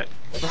Parasite.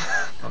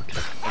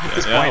 Okay. At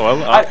this point,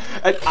 well,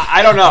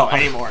 I don't know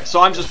anymore.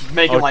 So I'm just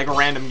making like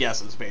random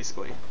guesses,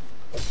 basically.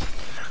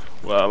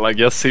 Well, I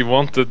guess he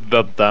wanted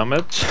that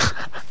damage.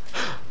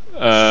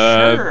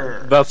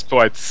 Sure. That's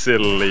quite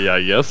silly,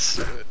 I guess.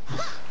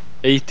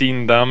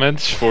 18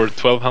 damage for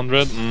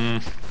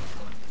 1200.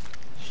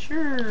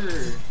 Sure.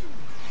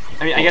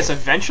 I mean, I guess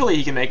eventually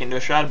he can make it into a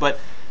shot, but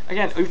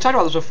again, we've talked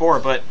about this before,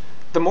 but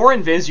the more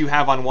invis you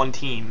have on one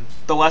team,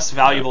 the less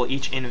valuable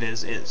each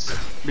invis is.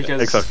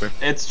 Because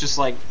it's just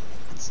like,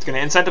 it's going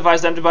to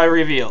incentivize them to buy a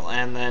reveal,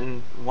 and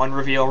then one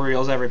reveal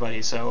reveals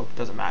everybody, so it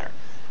doesn't matter.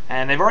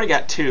 and they've already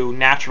got 2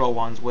 natural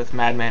ones with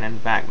Madman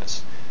and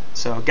Magnus.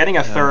 So getting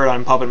a third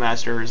on Puppet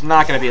Master is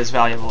not going to be as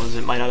valuable as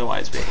it might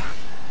otherwise be.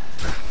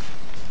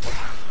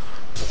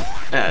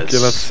 Okay,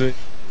 let's see.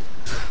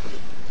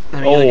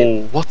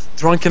 Oh, what?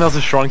 Drunken has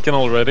a Shrunken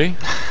already?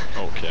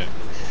 Okay.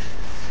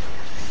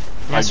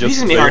 Yeah, so he's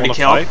going to be hard to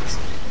kill. Fight.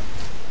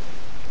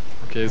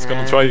 Okay, he's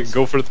going to try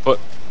go for the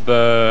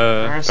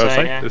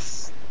Parasite. Yeah.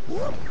 Is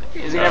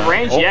he going to have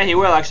range? Yeah, he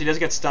will. Actually, he does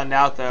get stunned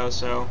out, though,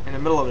 so in the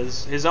middle of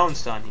his own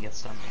stun, he gets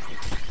stunned.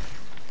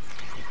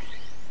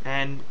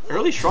 And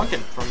early Shrunken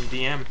from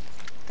DM.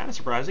 Kind of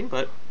surprising,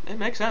 but it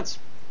makes sense.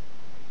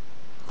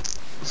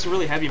 This is a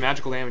really heavy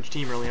magical damage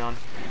team early on.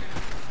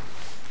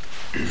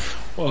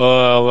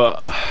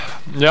 Well,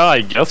 yeah,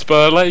 I guess,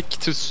 but I like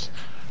to...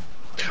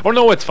 Or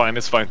no, it's fine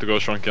to go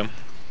Shrunken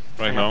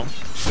right now.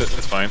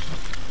 It's fine.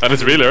 And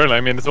it's really early,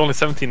 I mean, it's only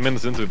 17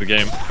 minutes into the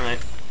game. Right.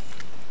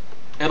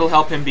 It'll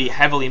help him be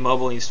heavily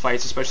mobile in these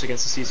fights, especially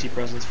against the CC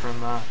presence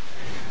from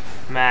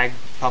Mag,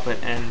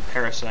 Puppet, and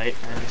Parasite.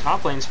 And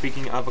top lane,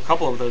 speaking of a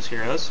couple of those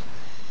heroes,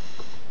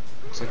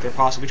 looks like they're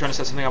possibly trying to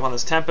set something up on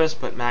this Tempest,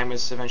 but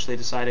Magnus eventually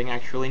deciding,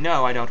 actually,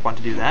 no, I don't want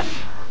to do that.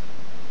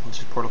 We'll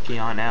just Portal Key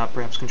on out,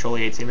 perhaps control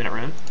the 18-minute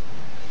rune.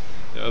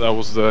 Yeah, that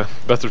was the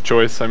better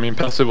choice. I mean,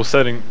 Passive was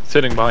sitting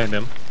behind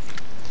him.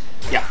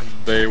 Yeah.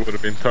 They would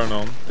have been turned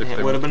on. If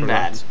it would have been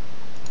bad.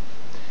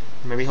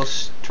 Maybe he'll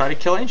try to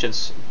kill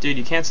Ancients. Dude,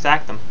 you can't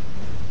stack them.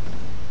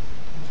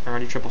 They're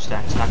already triple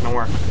stacked. It's not going to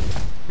work.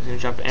 He's going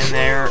to jump in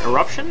there.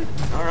 Eruption?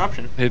 No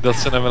Eruption. He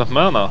doesn't have enough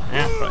mana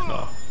right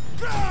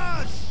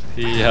now.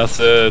 He has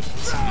it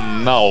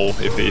now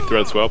if he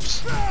thread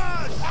swaps.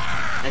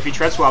 If he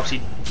thread swaps,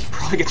 he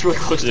probably gets really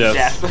close to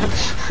death.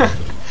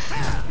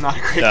 Not a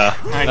great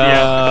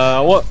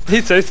idea. Well,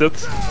 he saves it.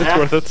 It's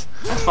worth it.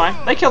 That's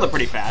fine. They killed it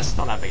pretty fast.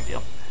 Not that big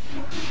deal.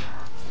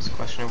 It's a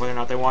question of whether or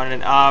not they wanted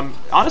it.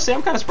 Honestly,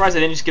 I'm kind of surprised they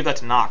didn't just give that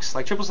to Nox.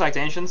 Like, triple stacked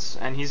Ancients,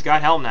 and he's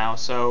got Helm now,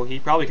 so he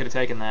probably could have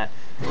taken that.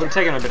 It would have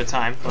taken him a bit of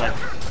time, but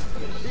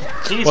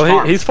he needs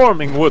farm. He's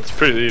farming woods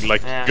pretty,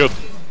 good.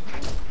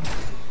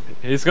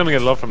 He's gonna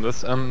get a lot from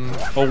this. And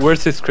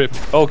where's his crypt?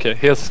 Okay,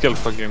 he has skill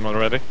fucking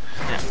already.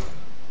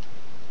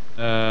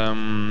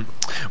 Yeah.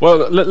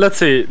 Well, let's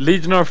see.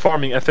 Legion are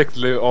farming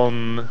effectively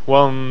on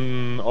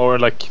 1 or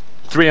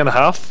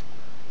 3.5,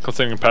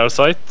 considering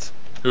Parasite,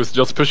 who's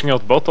just pushing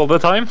out bot all the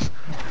time.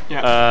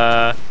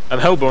 Yeah.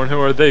 And Hellborn, who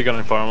are they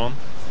gonna farm on?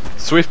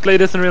 Swiftblade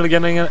isn't really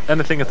getting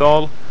anything at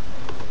all.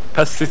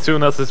 Pesty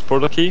soon has his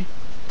portal key,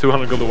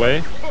 200 gold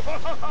away.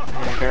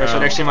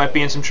 Parasite actually might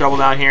be in some trouble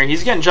down here.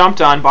 He's getting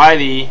jumped on by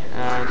the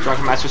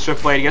Drunken Master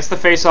Swiftblade. He gets the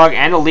Face Hog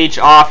and the Leech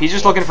off. He's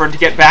just looking to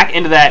get back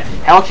into that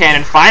Hell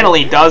Cannon.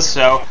 Finally does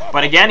so.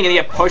 But again, he's going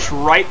to get pushed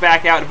right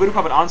back out. Voodoo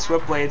Puppet on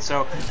Swiftblade,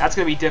 so that's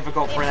going to be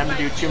difficult for them to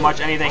do too much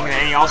anything.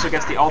 And he also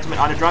gets the ultimate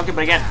onto Drunken.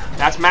 But again,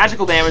 that's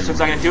magical damage, so it's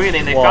not going to do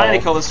anything. They finally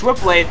kill the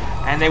Swiftblade,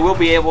 and they will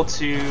be able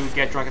to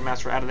get Drunken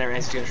Master out of there. And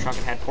he's going to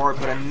Shrunken Head forward.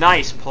 But a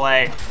nice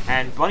play.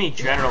 And Bunny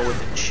General with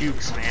the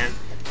chukes, man.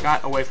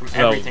 Got away from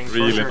everything.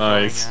 Really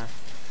nice.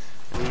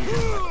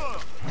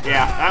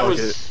 Yeah, that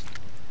was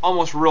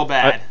almost real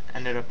bad.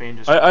 Ended up being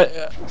just...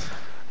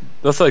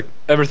 that's like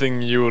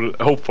everything you would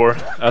hope for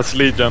as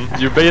Legion.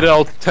 You baited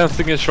out 10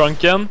 seconds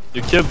Shrunken,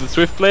 you killed the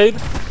Swiftblade,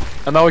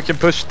 and now we can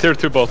push tier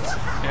 2 bot.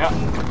 Yeah.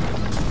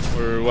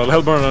 Well,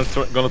 Hellborn are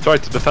gonna try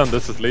to defend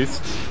this at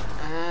least.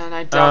 And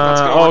I doubt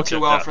that's gonna work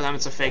too well for them.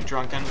 It's a fake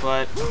Drunken,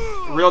 but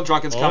real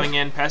Drunken's coming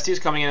in. Pesty's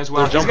coming in as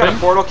well. He's got a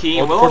portal key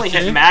and will only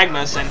hit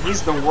Magnus, and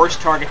he's the worst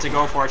target to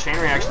go for. Chain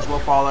reactions will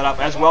follow that up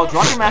as well.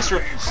 Drunken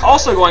Master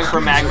also going for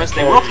Magnus.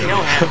 They will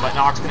kill him, but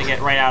Nox gonna get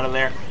right out of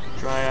there.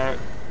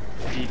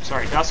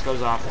 Sorry, Dust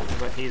goes off,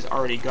 but he's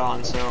already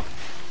gone. So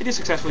they do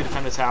successfully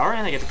defend the tower,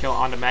 and they get the kill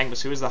onto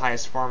Magnus, who is the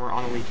highest farmer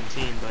on the Legion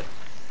team, but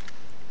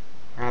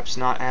perhaps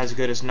not as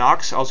good as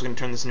Nox. Also gonna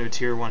turn this into a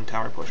tier 1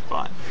 tower push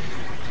bot.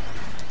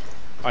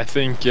 I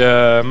think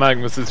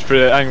Magnus is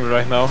pretty angry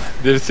right now.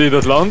 Did you see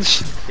that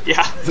launch?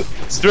 Yeah.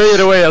 Straight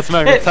away as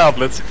Magnus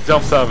tablets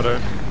jumps over there.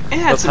 It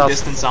had some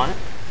distance on it.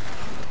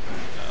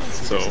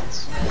 So,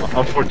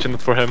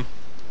 unfortunate for him.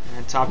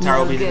 And top tower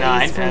will be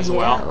denied as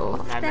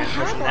well. Madman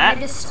pushing that.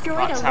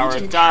 Top tower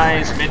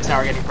dies. Mid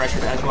tower getting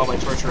pressured as well by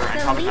Torturer and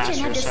Puppet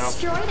Master.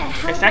 So,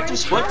 effective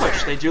split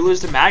push. They do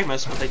lose to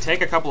Magnus, but they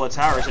take a couple of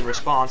towers in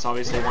response.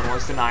 Obviously, one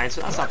was denied,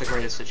 so that's not the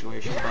greatest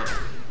situation, but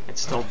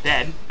it's still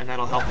dead, and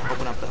that'll help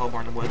open up the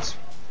Hellborn in the woods.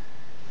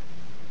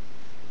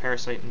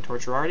 Parasite and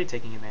Torture are already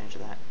taking advantage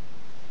of that.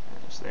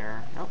 So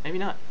they're... No, maybe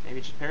not.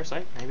 Maybe just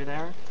Parasite. Maybe they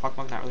are.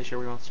 Fuckmonk not really sure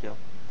where he wants to go.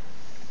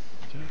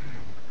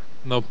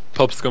 No,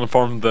 Pup's gonna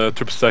farm the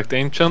triple stacked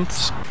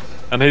Ancients,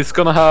 and he's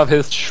gonna have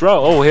his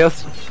Shroud. Oh, he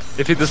has...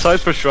 If he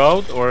decides for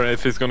Shroud, or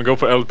if he's gonna go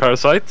for Elder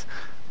Parasite,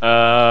 he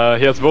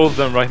has both of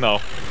them right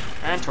now.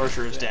 And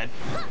Torture is dead.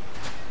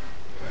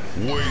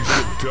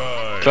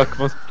 Cluck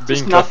must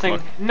be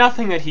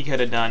nothing that he could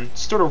have done.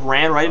 Sort of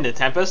ran right into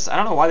Tempest. I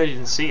don't know why they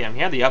didn't see him. He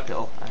had the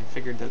uphill. I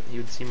figured that he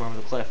would see him over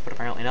the cliff, but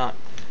apparently not.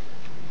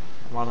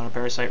 Wild on a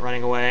Parasite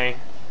running away.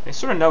 They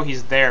sort of know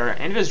he's there.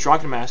 Invis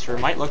Drunken Master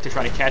might look to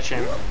try to catch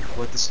him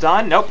with the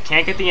stun. Nope,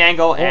 can't get the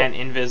angle, and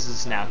Invis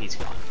is now he's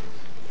gone.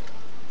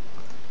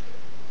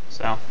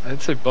 So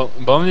I'd say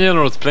Bomb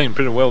General is playing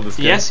pretty well this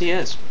game. Yes, he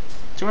is.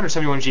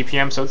 271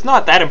 GPM, so it's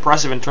not that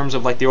impressive in terms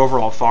of like the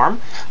overall farm,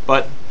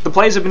 but the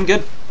plays have been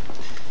good.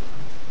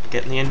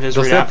 Getting the Invis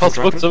Does he have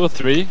possible level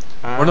 3?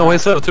 Or no,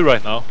 he's level 2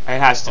 right now. It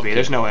has to be.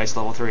 There's no way it's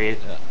level 3 at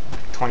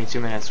 22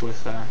 minutes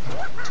with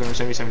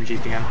 277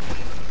 GPM.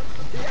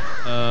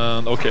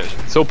 Okay,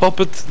 so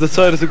Puppet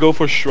decided to go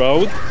for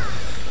Shroud.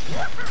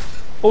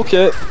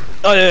 Okay.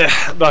 Oh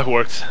yeah, that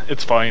worked.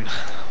 It's fine.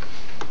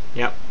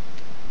 Yep.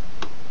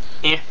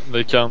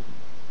 They can.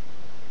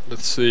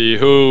 Let's see,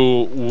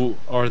 who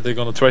are they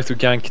gonna try to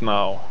gank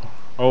now?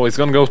 Oh, he's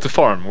gonna go to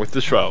farm with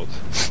the Shroud.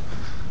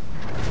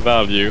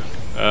 Value.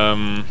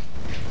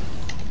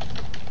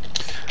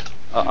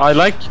 I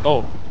like.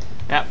 Oh.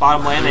 Yeah,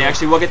 bottom lane, they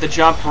actually will get the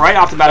jump right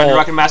off the bat on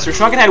Drunken Master.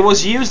 Shrunken Head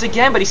was used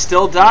again, but he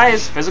still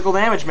dies. Physical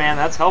damage, man,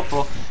 that's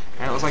helpful.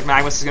 And it looks like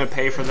Magnus is going to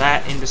pay for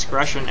that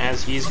indiscretion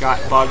as he's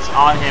got bugs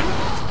on him.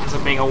 Ends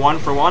up being a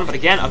 1-for-1, but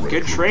again, a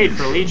good trade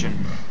for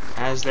Legion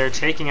as they're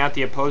taking out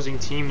the opposing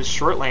team's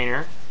short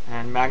laner.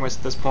 And Magnus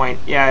at this point,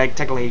 yeah,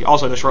 technically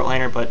also the short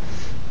laner, but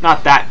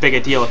not that big a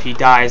deal if he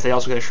dies. They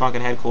also get a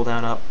Shrunken Head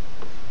cooldown up,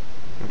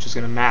 which is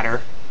going to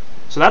matter.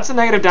 So that's the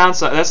negative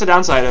downside. That's the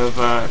downside of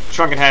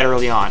Shrunken Head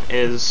early on.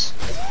 Is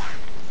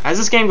as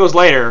this game goes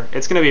later,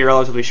 it's going to be a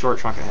relatively short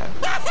Shrunken Head.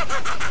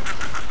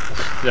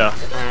 Yeah.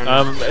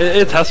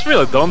 It hasn't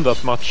really done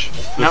that much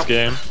this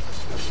game.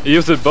 He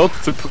used it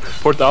both to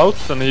port out,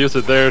 and he used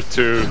it there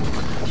to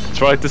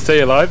try to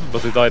stay alive,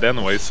 but he died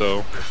anyway.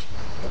 So,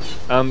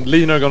 and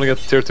Legion are gonna get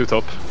tier 2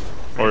 top,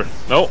 or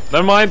no,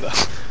 never mind.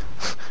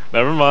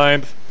 Never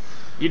mind.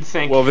 You'd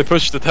think. Well, they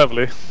pushed it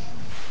heavily.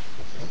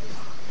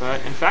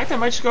 But in fact, I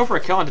might just go for a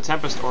kill into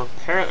Tempest or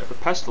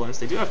Pestilence.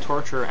 They do have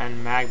Torture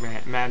and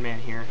Madman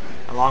here,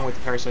 along with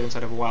the Parasite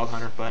inside of a Wild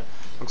Hunter, but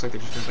looks like they're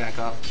just going to back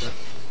up.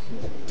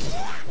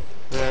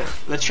 But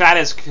the chat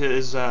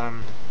is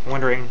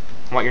wondering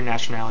what your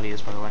nationality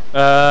is, by the way.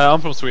 I'm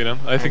from Sweden.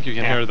 I think you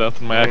can hear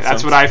that in my accent.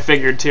 That's what I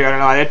figured too. I don't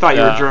know. I thought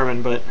you were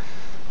German, but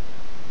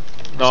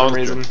for some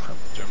reason.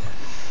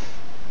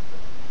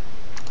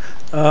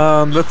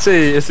 Let's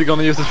see. Is he going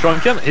to use the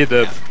Shrunken? He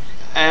did.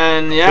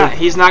 And yeah,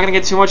 he's not going to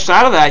get too much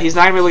out of that. He's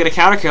not going to be able to get a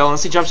counter kill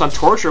unless he jumps on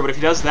Torture, but if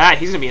he does that,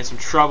 he's going to be in some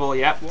trouble.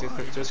 Yep,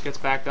 just gets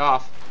backed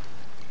off.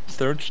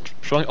 Third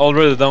Shrunken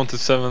already down to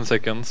 7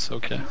 seconds.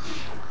 Okay.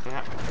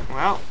 Yeah,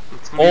 well,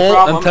 it's going to be a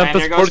problem. And Tempest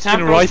here goes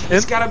porting right in.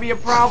 It's got to be a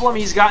problem.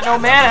 He's got no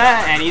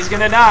mana, and he's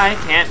going to die.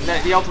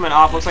 Can't the ultimate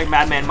off. Looks like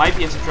Madman might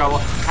be in some trouble.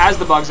 Has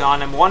the bugs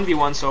on him.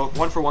 1v1, so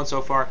 1-for-1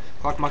 so far.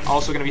 Clockmuck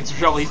also going to be in some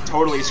trouble. He's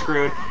totally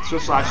screwed.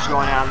 Swift Slash is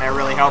going down there,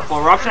 really helpful.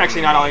 Eruption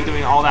actually not only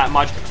doing all that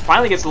much.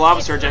 Finally gets the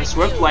Lava Surge, and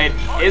Swift Blade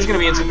is going to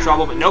be in some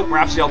trouble, but nope,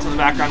 Rhapsody ult in the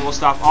background will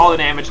stop all the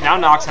damage. Now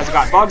Nox has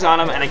got bugs on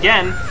him, and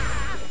again,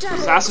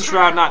 Assassin's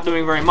Shroud not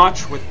doing very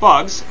much with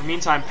bugs. In the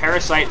meantime,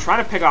 Parasite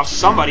trying to pick off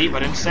somebody,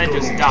 but instead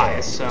just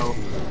dies, so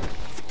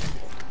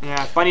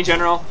yeah, Bunny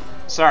General,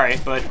 sorry,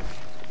 but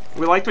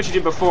we liked what you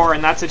did before,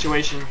 and that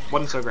situation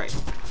wasn't so great.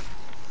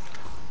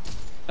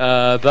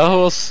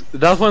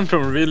 That went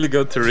from really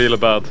good to really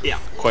bad. Yeah.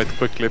 Quite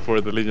quickly for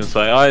the Legion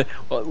side.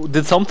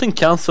 Did something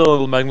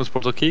cancel Magnus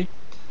Portal Key?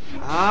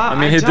 I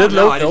mean, he did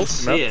low I didn't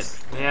see it.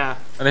 Yeah.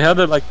 And he had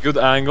a good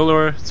angle,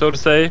 or so to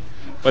say,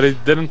 but he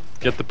didn't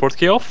get the port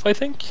key off, I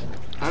think.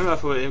 I don't know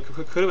if it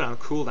could have been on a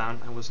cooldown.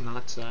 I was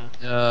not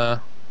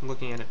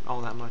looking at it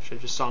all that much. I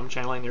just saw him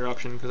channeling the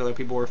eruption because other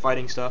people were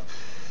fighting stuff.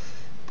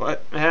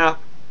 But yeah,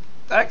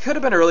 that could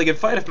have been a really good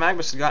fight if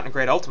Magnus had gotten a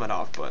great ultimate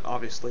off, but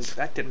obviously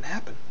that didn't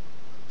happen.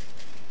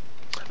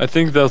 I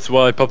think that's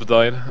why Puppet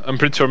died. I'm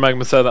pretty sure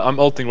Magnus said, I'm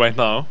ulting right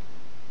now.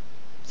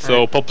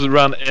 So Puppet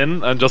ran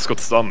in and just got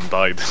stunned and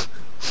died.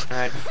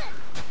 Right.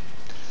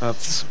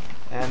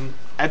 And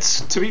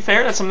that's, to be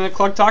fair, that's something that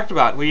Cluck talked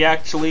about. We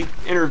actually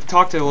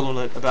talked a little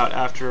bit about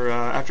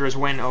after his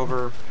win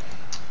over,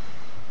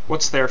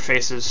 what's their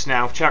faces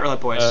now? Chat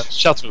Roulette Boys.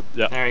 Chat Roulette,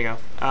 yeah. There you go.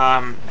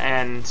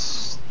 And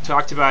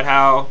talked about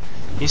how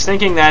he's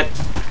thinking that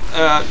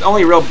the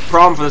only real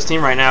problem for this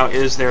team right now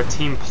is their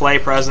team play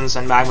presence,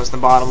 and Magnus in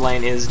the bottom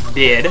lane is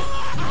dead.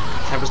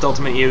 Tempest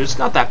Ultimate used,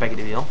 not that big a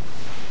deal.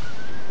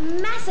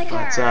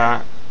 Massacre.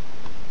 But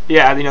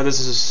yeah, you know, this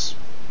is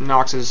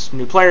Nox's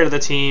new player to the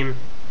team.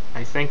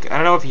 I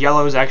don't know if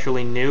Yellow is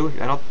actually new.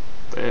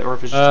 Or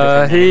if it's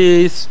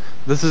just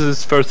this is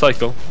his first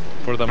cycle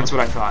for them. That's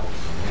what I thought.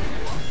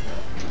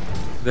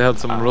 They had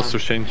some roster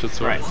changes,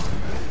 so right.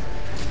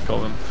 Call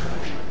them.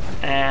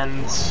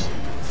 And so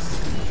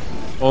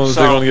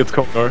they're gonna get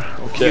Congar.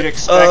 Okay. You'd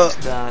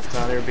expect that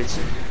there would be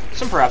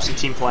perhaps some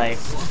team play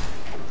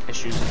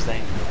issues as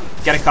they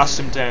get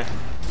accustomed to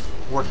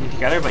working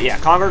together. But yeah,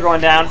 Congar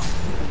going down,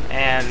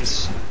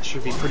 and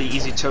should be pretty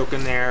easy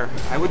token there.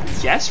 I would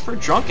guess for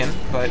Drunken,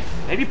 but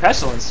maybe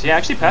Pestilence. Yeah,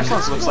 actually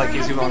Pestilence looks like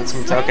he's the one that's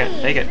going to token.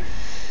 Take it.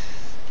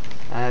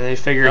 They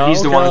figure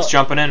he's the one that's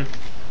jumping in.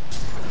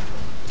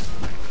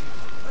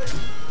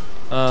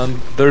 And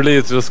their lead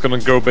is just gonna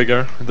grow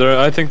bigger.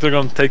 I think they're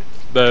gonna take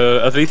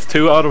at least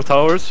 2 out of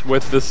towers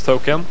with this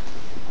token.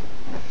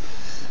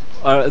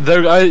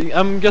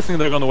 I'm guessing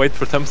they're gonna wait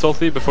for Tempest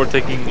ulti before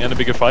taking any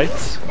bigger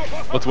fights.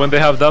 But when they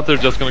have that, they're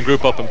just gonna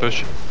group up and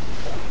push.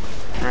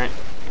 Right.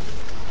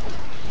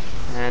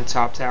 And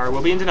top tower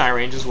will be in deny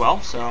range as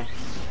well, so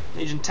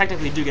Legion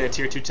technically do get a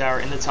tier 2 tower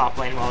in the top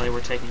lane while they were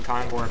taking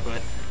Convoy,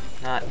 but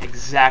not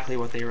exactly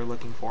what they were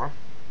looking for.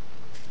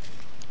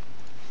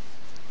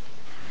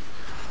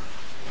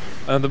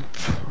 And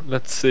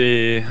let's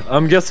see.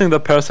 I'm guessing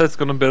that Parasite's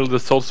gonna build the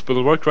Soul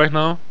Bulwark right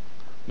now.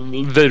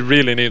 They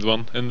really need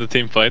one in the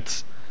team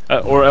fights,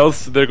 or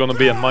else they're gonna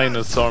be a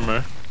minus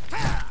armor,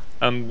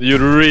 and you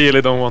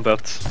really don't want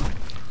that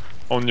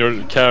on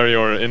your carry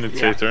or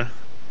initiator. Yeah.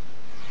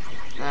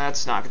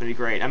 That's not going to be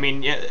great. I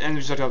mean, yeah, and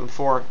we talked about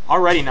before,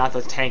 already not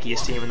the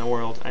tankiest team in the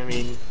world. I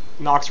mean,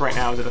 Nox right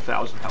now is at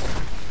 1,000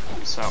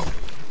 health. So,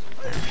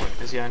 what,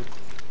 is he on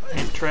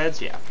int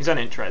treads? Yeah, he's on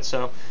int treads.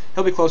 So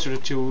he'll be closer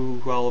to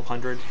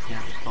 1,200. Yeah,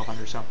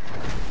 1,200. So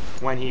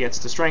when he gets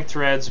to strength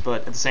treads,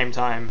 but at the same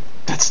time,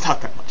 that's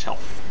not that much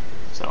health.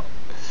 So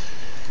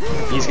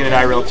he's going to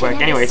die real quick.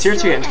 Anyway, tier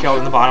 2 getting killed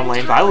in the bottom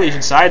lane by the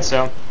Legion side.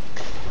 So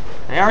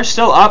they are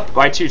still up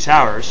by 2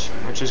 towers,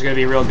 which is going to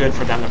be real good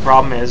for them. The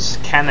problem is,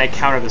 can they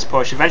counter this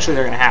push? Eventually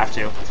they're going to have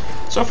to.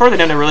 So far they've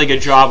done a really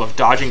good job of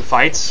dodging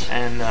fights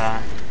and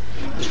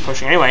just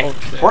pushing. Anyway,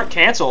 port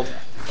cancelled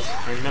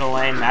in middle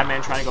lane.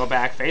 Madman trying to go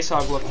back.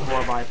 Facehog looked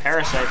for by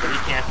Parasite, but he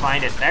can't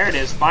find it. There it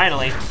is,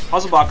 finally.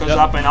 Puzzlebot goes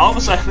up, and all of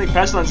a sudden the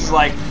Pestilence is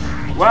like,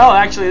 well,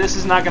 actually, this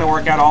is not going to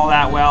work out all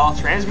that well.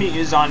 Transmute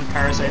is on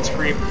Parasite's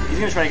creep. He's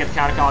going to try to get the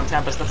counter call on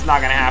Tempest. That's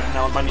not going to happen,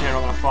 though. Bunny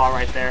General going to fall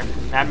right there.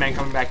 Madman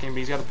coming back in, but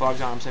he's got the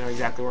bugs on him, so I know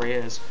exactly where he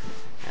is.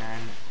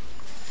 And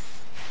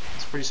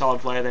it's a pretty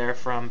solid play there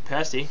from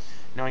Pesty,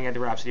 knowing he had the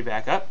Rhapsody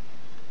back up.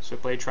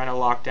 Swiftblade trying to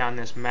lock down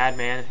this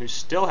Madman, who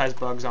still has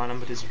bugs on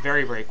him, but is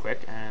very, very quick.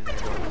 And there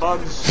go the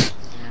bugs,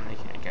 and they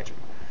can't catch him.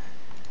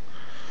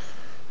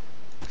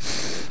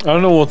 I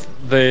don't know what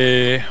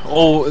they...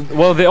 Oh,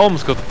 well, they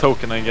almost got the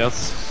token, I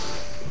guess.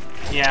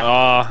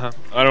 Yeah.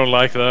 I don't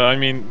like that. I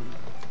mean,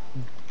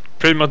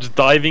 pretty much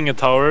diving a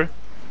tower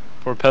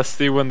for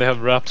Pesty when they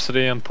have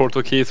Rhapsody and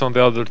Portal Keys on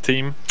the other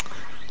team.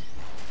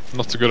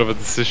 Not so good of a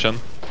decision.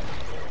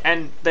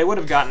 And they would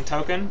have gotten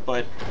token,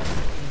 but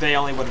they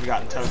only would have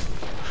gotten token.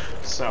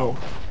 So,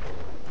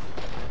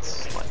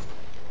 it's like,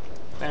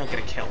 they don't get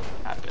a kill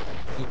out of it.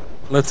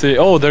 Let's see.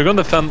 Oh, they're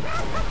gonna defend.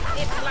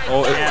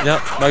 Oh, yeah.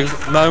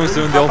 Magnus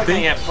doing the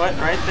ulti. Get put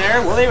right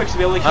there. Will they actually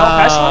be able to kill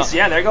Pestilence?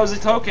 Yeah, there goes the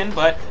token,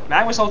 but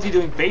Magnus ulti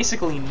doing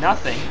basically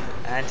nothing.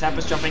 And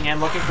Tempest jumping in,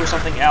 looking for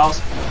something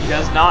else. He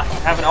does not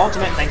have an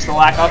ultimate thanks to the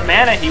lack of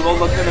mana. He will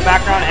look in the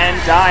background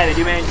and die. They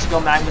do manage to kill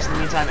Magnus in the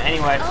meantime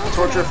anyway.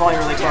 Torture falling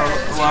really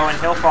low, and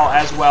he'll fall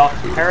as well.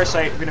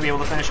 Parasite going to be able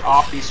to finish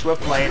off the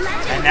Swiftblade,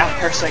 and now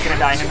Parasite going to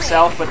die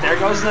himself. But there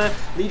goes the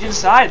Legion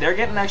side. They're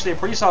getting actually a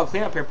pretty solid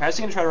cleanup here.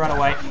 Pesty going to try to run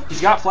away.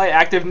 He's got flight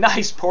active.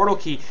 Nice portal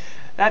key.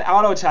 That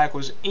auto attack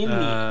was in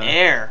the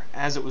air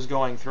as it was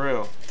going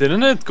through.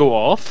 Didn't it go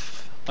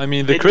off? I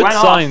mean, the crit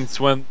signs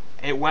when...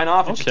 It went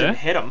off, it just didn't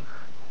hit him.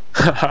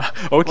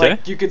 Okay.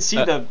 Like, you could see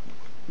the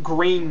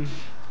green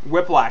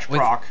whiplash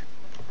proc.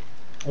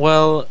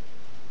 Well...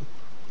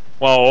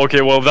 Wow,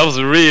 okay, well, that was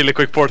a really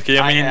quick port key.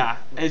 I mean, yeah,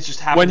 it's just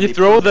happened when to you be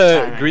throw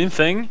the timing. green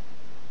thing,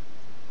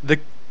 the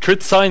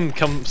crit sign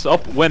comes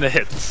up when it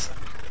hits.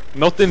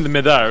 Not in the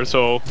midair,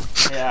 so...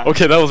 Yeah.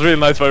 Okay, that was really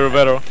nice by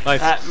Roberto. Nice.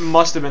 That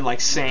must have been like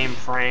same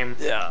frame.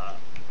 Yeah.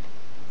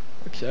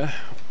 Okay.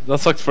 That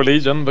sucked for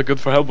Legion, but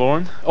good for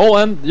Hellborn. Oh,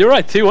 and you're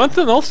right, he went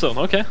in also.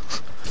 Okay.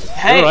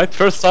 Hey! You're right,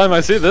 first time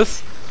I see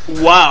this.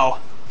 Wow.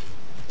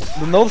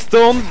 The no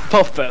stone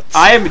puppet.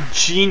 I am a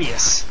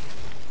genius.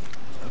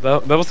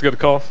 That was a good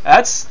call.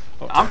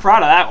 I'm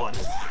proud of that one.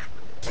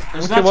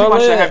 There's not too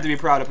much I have to be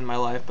proud of in my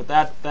life, but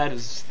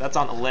that's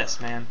on the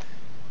list, man.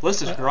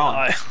 List is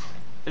growing.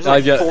 There's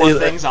like 4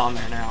 things on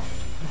there now.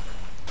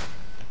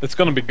 It's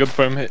gonna be good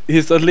for him.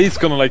 He's at least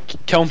gonna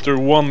like counter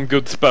one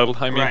good spell.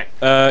 I mean,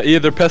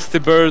 either Pesty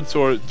Birds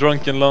or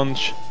Drunken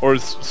Lunge or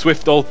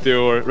Swift Ulti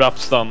or Wrap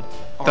Stun.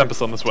 Tempest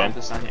Stun as well.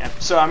 Tempest Stun, yeah.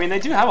 So I mean, they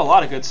do have a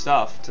lot of good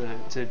stuff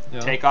to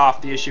take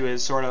off. The issue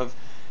is sort of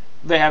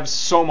they have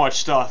so much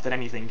stuff that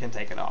anything can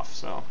take it off.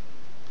 So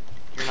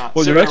you're not.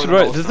 Well, you're actually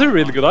right. This is a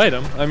really good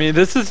item. I mean,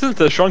 this isn't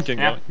a shrunken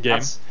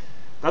game.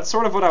 That's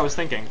sort of what I was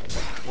thinking.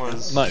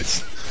 Was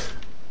nice.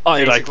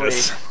 I like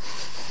this.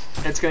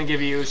 It's going to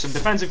give you some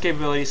defensive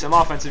capability, some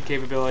offensive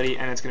capability,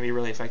 and it's going to be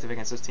really effective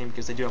against this team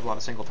because they do have a lot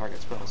of single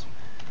target spells.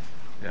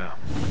 Yeah.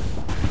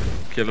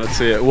 Okay, let's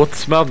see.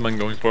 What's Madman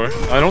going for?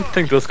 I don't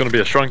think that's going to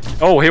be a shrunk.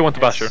 Oh, he went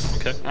to Basher.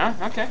 Okay.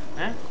 Okay.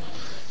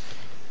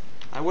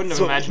 I wouldn't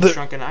have imagined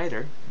Shrunken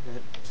either.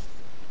 But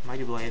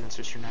Mighty Blade, that's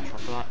just your natural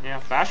thought.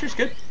 Yeah, Basher's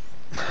good.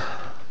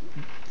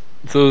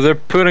 So they're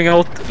putting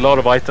out a lot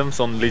of items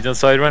on Legion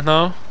side right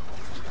now.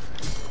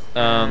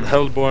 And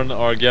Hellborn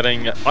are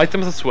getting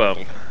items as well.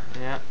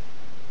 Yeah.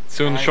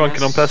 Soon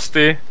Shrunken on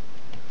Pesty.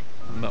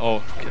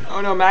 No. Okay.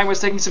 Oh no, Magma's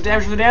taking some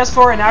damage from the dance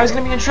floor, and now he's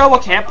going to be in trouble.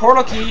 Can't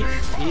portal key.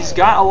 He's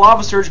got a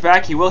lava surge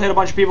back. He will hit a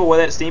bunch of people with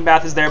it. Steam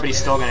Bath is there, but he's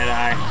still going to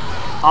die.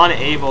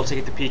 Unable to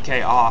get the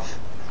PK off.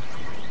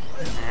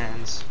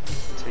 And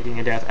taking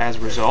a death as a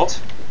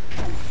result.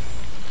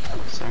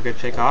 So good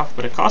pick off,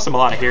 but it cost him a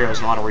lot of heroes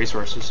and a lot of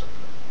resources.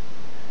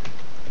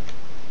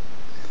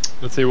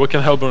 Let's see, what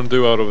can Hellborn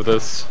do out of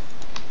this?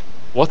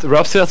 What?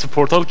 Rhapsody has a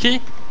portal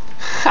key?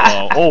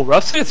 Oh,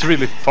 Rhapsody has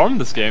really farmed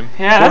this game.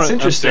 Yeah, that's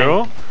interesting.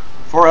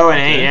 4-0 and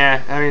 8,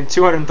 yeah. I mean,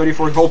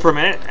 234 gold per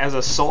minute as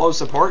a solo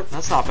support.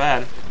 That's not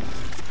bad.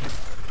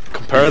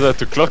 Compare that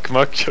to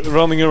Cluckmuck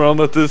running around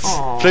at this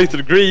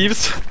plated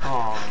Greaves.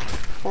 Oh,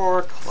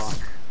 poor Cluck.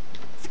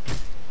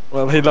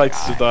 Well, he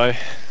likes to die.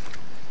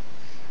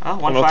 Oh,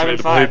 1-5 and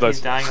 5.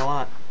 He's dying a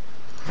lot.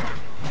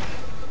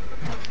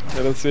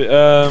 Yeah, let's see.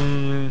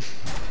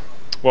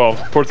 Well,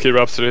 Portkey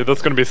Rhapsody.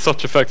 That's gonna be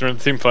such a factor in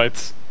team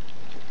fights.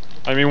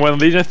 I mean, when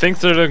Legion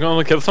thinks they're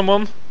gonna kill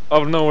someone,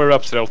 out of nowhere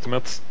Rhapsody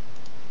ultimates.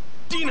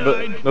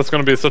 That's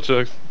gonna be such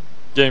a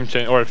game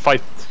change or a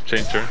fight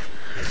changer.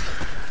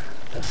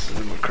 That's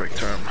the correct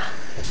term.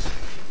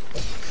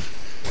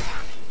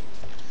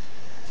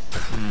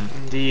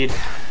 Indeed.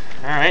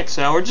 Alright,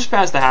 so we're just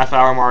past the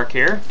half-hour mark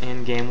here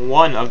in Game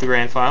 1 of the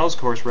Grand Finals.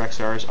 Of course,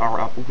 REXXARS are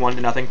up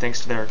 1-0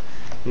 thanks to their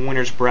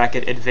winner's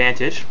bracket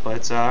advantage, but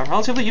it's a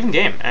relatively even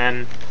game,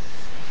 and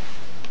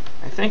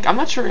I'm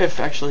not sure if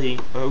actually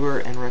Ogre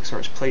and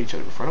REXXARS played each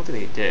other before. I don't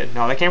think they did.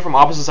 No, they came from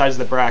opposite sides of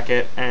the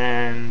bracket,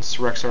 and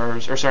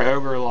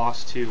Ogre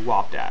lost to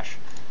Wapdash.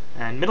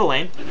 And middle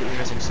lane, we're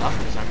missing stuff,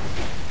 because I'm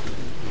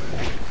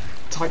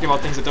talking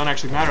about things that don't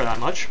actually matter that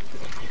much.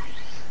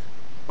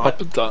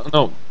 But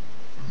no.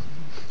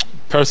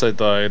 Parasite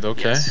died,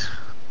 okay. Yes.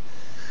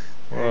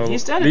 Well,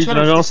 he's dead at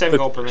 257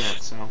 gold per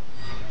minute, so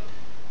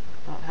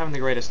not having the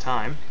greatest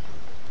time.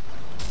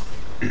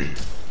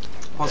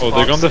 Oh,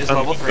 they're gonna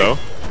defend though.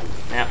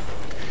 Yeah.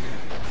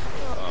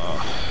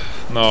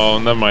 No,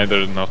 never mind,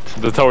 they're not.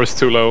 The tower's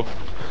too low.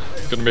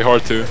 It's gonna be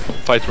hard to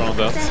fight around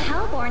that. The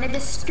Hellborn had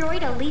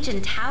destroyed a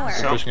Legion tower.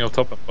 So, pushing out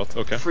top, but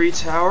okay. Free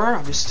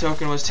tower. This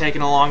token was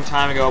taken a long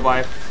time ago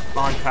by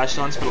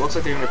Pestilence, but it looks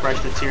like they're going to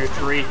pressure the tier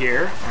 3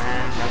 here,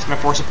 and that's going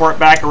to force support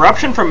back.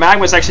 Eruption from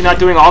Magma's actually not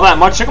doing all that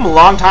much. Took him a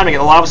long time to get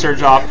the Lava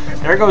Surge off.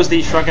 There goes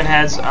the Shrunken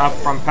Heads up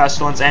from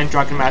Pestilence and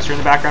Drunken Master. In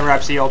the background,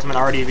 Rhapsody ultimate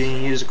already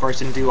being used. Of course,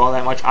 didn't do all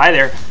that much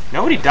either.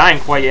 Nobody dying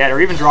quite yet,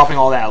 or even dropping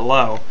all that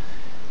low,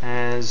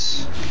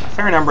 as a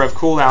fair number of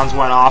cooldowns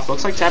went off.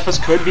 Looks like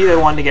Tempest could be the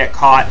one to get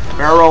caught.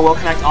 Barrel Roll will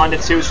connect onto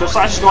 2. Swift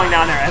Slash is going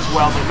down there as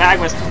well, but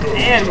Magmas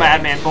and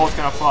Madman both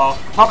going to fall.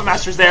 Puppet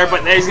Master's there,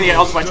 but he's going to get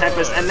ulted by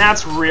Tempest, and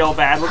that's real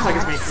bad. Looks like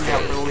it's being cleaned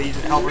out for the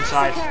Legion Helper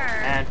side.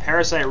 And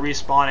Parasite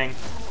respawning.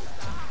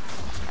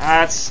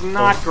 That's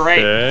not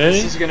great.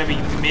 This is going to be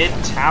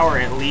mid-tower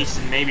at least,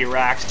 and maybe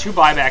racks. 2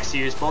 buybacks to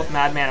use. Both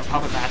Madman and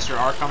Puppet Master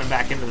are coming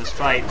back into this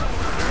fight.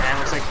 And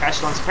looks like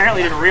Pestilence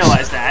apparently didn't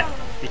realize that,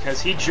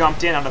 because he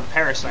jumped in onto the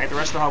Parasite. The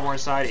rest of the Hellborn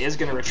side is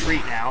going to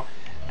retreat now.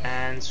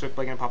 And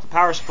Swiftly going to pop the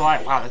power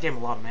supply. Wow, that gave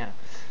him a lot of mana.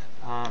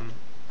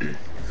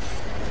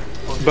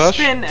 Bash?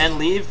 Spin and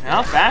leave.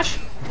 No, Bash?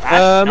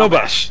 No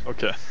Bash.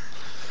 Okay.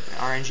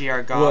 RNG,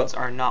 our gods,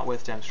 are not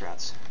with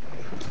Demstrats.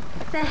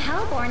 The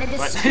Hellborn had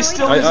But they destroyed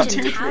still a lose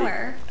Legion 2-3.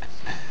 tower.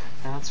 Yeah,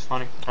 that's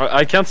funny.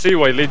 I can't see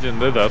why Legion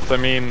did that. I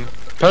mean,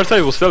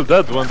 Parasite was still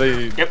dead when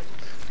they... Yep.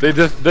 They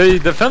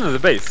defended the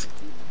base.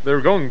 They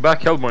were going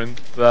back Hellborn,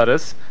 that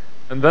is.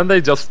 And then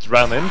they just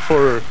ran in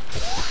for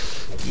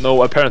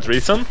no apparent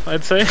reason,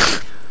 I'd say.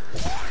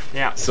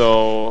 Yeah.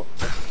 So...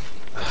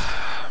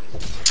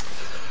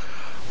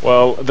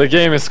 Well, the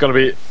game is gonna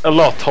be a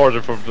lot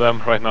harder for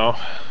them right now.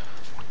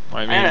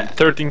 I mean,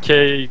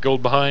 13k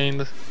gold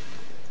behind.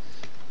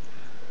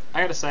 I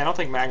gotta say, I don't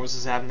think Magnus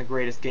is having the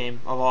greatest game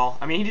of all.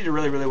 I mean, he did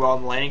really, really well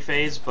in the laning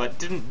phase, but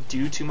didn't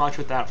do too much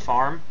with that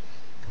farm.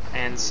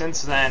 And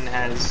since then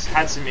has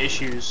had some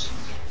issues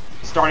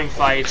starting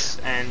fights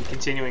and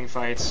continuing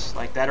fights.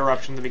 Like that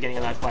eruption at the beginning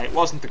of that fight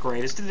wasn't the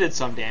greatest. It did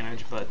some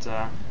damage, but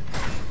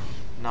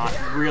not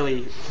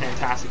really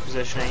fantastic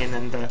positioning. And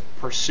then the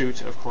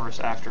pursuit, of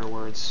course,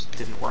 afterwards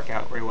didn't work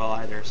out very well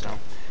either. So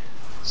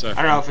I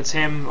don't know if it's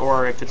him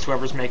or if it's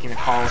whoever's making the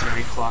calls.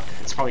 Maybe Cluck.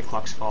 It's probably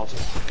Cluck's fault.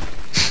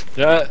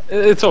 Yeah,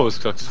 it's always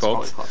Cluck's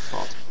fault. It's probably Cluck's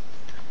fault.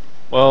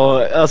 Well,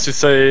 as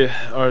you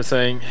are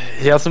saying,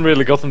 he hasn't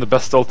really gotten the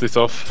best ultis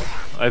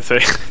off, I'd say.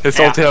 His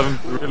ulti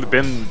haven't really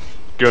been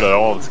good at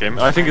all this game.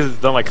 I think he's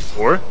done like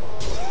 4.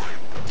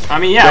 I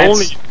mean, yeah,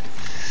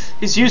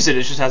 he's used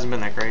it just hasn't been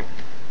that great.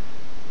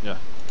 Yeah.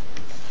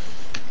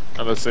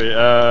 And let's see,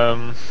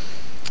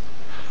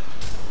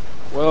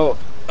 well,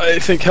 I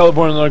think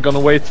Hellborn are gonna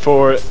wait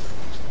for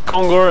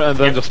Kongor and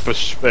then just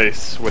push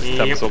base with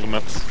Tempest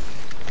ultimates.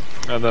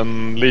 And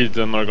then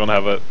Legion are gonna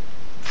have a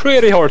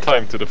pretty hard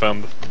time to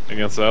defend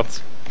against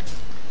that.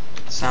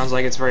 Sounds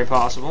like it's very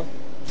possible.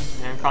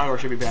 And Kongor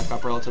should be back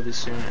up relatively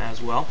soon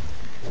as well.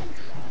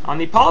 On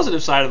the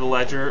positive side of the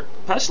ledger,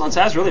 Pestilence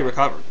has really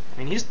recovered. I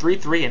mean, he's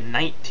 3-3 and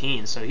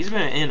 19, so he's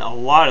been in a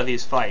lot of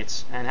these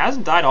fights and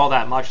hasn't died all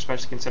that much,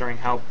 especially considering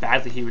how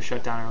badly he was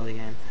shut down early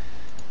game.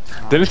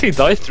 Didn't he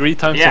die 3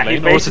 times in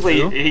lane?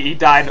 Yeah, he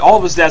died. All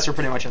of his deaths were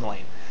pretty much in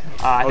lane.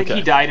 I think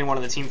he died in one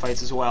of the team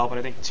fights as well, but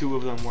I think 2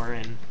 of them were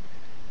in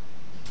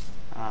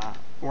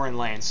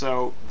lane.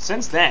 So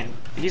since then,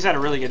 he's had a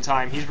really good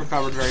time. He's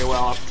recovered very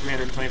well, up to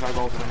 325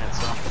 gold per minute.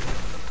 So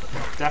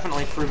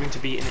definitely proving to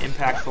be an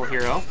impactful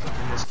hero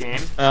in this game.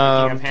 Speaking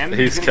of him,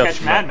 he's gonna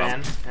catch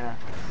Madman. Yeah.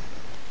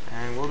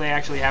 And will they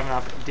actually have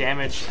enough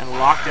damage and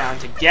lockdown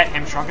to get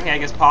him? Shrunken Head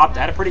gets popped.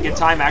 Had a pretty good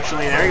time,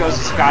 actually. There he goes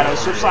to Scotto.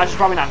 Switch Slash is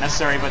probably not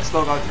necessary, but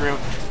still go through.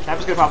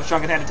 Snap's going to pop the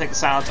Shrunken Head to take the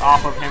silence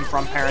off of him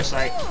from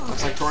Parasite.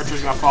 Looks like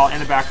Torture's going to fall in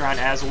the background,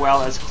 as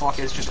well as Cluck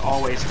is just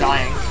always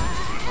dying.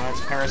 That's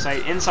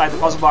Parasite inside the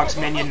puzzle box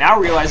minion, now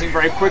realizing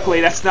very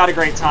quickly that's not a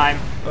great time.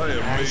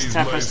 As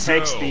Tempest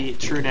takes the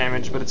true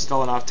damage, but it's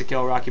still enough to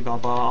kill Rocky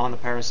Balboa on the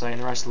Parasite,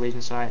 and the rest of the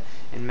Legion side,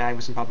 and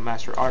Magnus and Puppet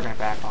Master are going to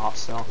back off,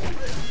 so...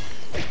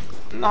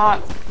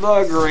 Not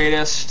the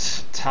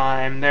greatest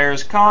time.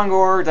 There's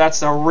Kongor.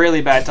 That's a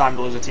really bad time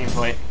to lose a team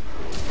fight.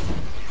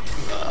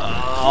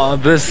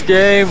 This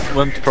game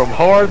went from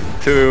hard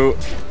to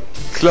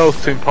close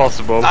to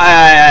impossible.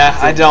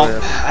 I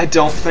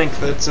don't think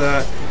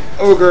that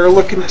Ogre are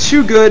looking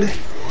too good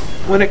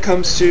when it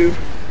comes to.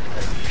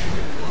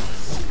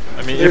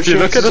 I mean, if you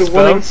look at the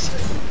spells,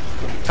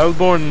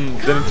 Hellborn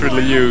didn't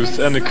really use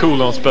any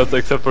cooldown spells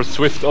except for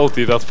Swift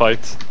ulti that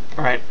fight.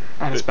 Right,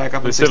 and it's back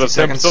up in 60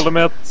 seconds. seconds.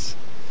 Limits.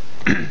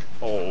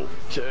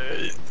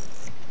 Okay.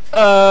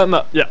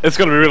 No, yeah, it's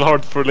gonna be real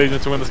hard for Legion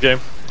to win this game.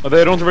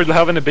 They don't really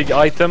have any big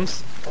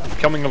items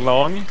coming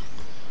along.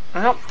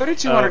 Well,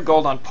 3,200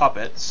 gold on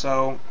Puppet,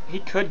 so he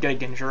could get a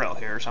Ginjurel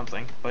here or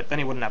something, but then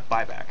he wouldn't have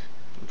buyback,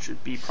 which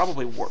would be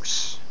probably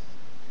worse.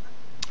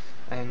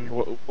 And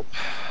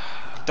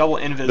double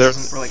invis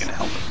isn't really gonna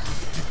help him.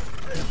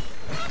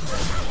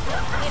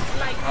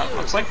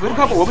 Looks like Voodoo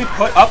Puppet will be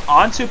put up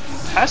onto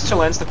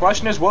Pestilence. The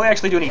question is, will they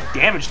actually do any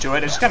damage to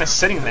it? It's just kind of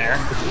sitting there.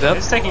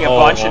 It's taking a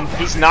bunch, and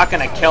he's not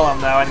going to kill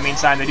him, though. In the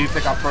meantime, they do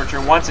pick up Torture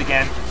once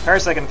again.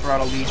 Parasite can throw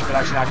out a leech, but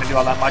actually not going to do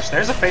all that much.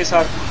 There's a face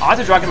hug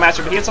onto Drunken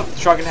Master, but he hits up the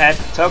Drunken Head.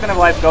 Token of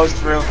Life goes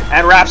through,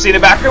 and Rhapsody in the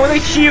background with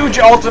a huge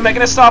ultimate,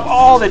 going to stop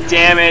all the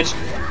damage.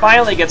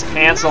 Finally gets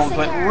cancelled,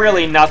 but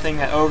really nothing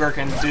that Ogre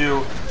can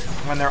do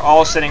when they're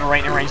all sitting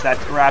right in range of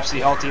that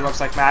Rhapsody ulti. Looks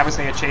like Mav is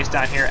going to get chased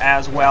down here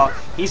as well.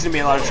 He's going to be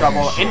in a lot of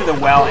trouble into the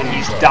well, and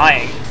he's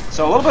dying.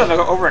 So a little bit of an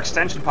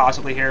overextension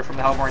possibly here from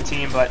the Hellborn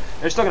team, but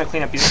they're still going to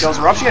clean up these kills.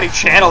 We're actually getting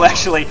channeled,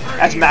 actually,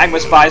 as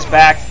Magma buys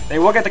back. They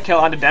will get the kill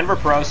onto Denver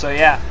Pro, so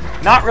yeah,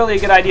 not really a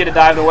good idea to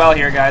dive the well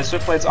here, guys.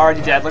 Swiftblade's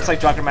already dead. Looks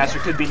like Drunken Master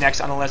could be next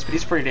on the list, but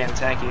he's pretty damn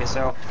tanky,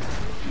 so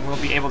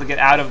we'll be able to get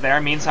out of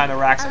there. Meantime, the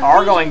racks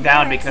are going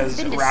down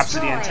because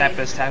Rhapsody and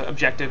Tempest have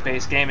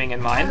objective-based gaming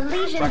in mind.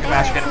 Drunken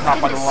Master getting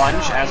caught by the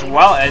lunge as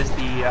well as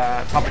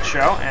the Puppet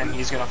Show, and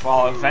he's going to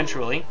fall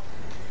eventually.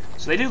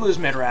 So they do lose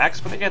mid-racks,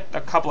 but they get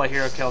a couple of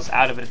hero kills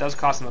out of it. It does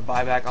cost them a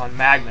buyback on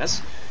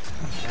Magnus.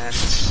 And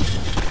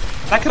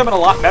that could have been a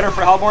lot better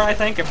for Hellborn, I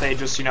think, if they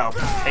just, you know,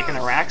 taken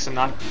the racks and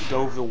not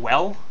dove the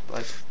well.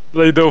 But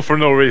they dove for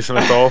no reason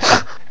at all.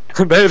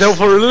 They dove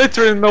for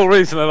literally no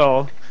reason at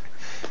all.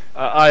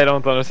 I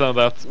don't understand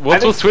that.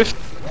 What was Swift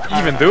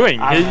even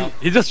doing?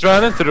 He just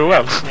ran into the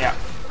well. Yeah.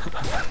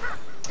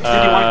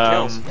 51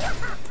 kills.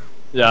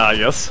 Yeah, I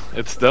guess.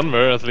 It's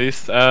Denver, at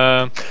least.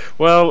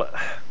 Well,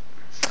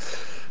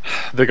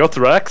 they got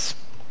the racks.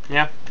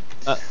 Yeah.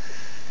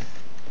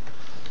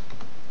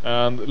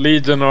 And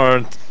Legion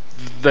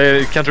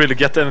they can't really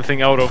get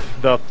anything out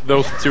of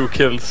those 2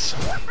 kills.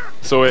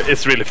 So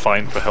it's really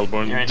fine for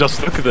Hellborn. Right.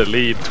 Just look at the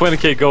lead.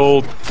 20k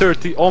gold,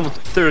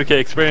 almost 30k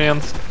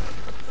experience.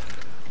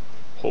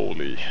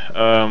 Holy.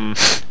 Yeah,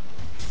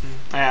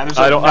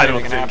 I don't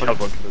think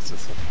Hellborn can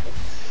this.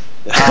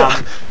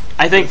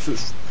 I think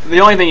the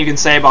only thing you can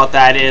say about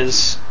that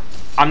is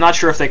I'm not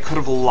sure if they could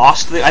have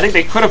lost I think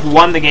they could have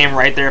won the game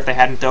right there if they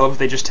hadn't dove, if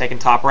they just taken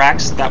top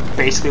racks. That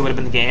basically would have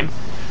been the game.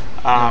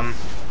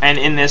 And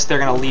in this, they're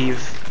going to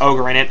leave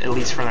Ogre in it, at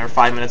least for another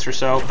 5 minutes or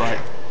so, but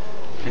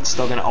it's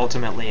still going to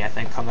ultimately, I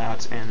think, come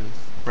out in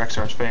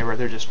REXXARS' favor.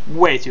 They're just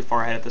way too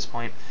far ahead at this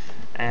point.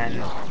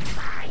 And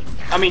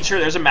I mean, sure,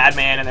 there's a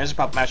Madman and there's a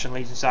Puppet Master on the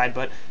Legion side,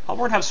 but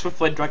Hellborn have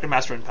Swiftblade, Drunken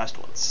Master, and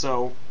Pestilence.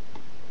 So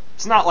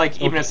it's not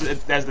like even as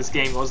this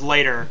game goes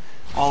later,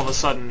 all of a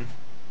sudden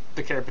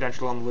the carry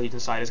potential on the Legion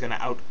side is going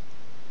to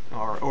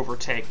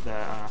overtake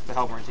the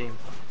Hellborn team.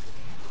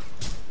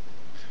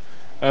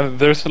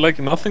 There's like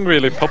nothing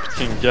really Puppet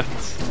can get.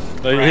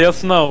 Like, right. He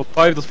has now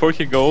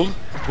 5.4k gold.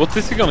 What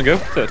is he gonna go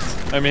with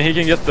it? I mean, he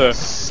can get the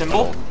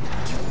symbol.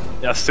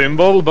 Yeah,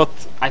 symbol, but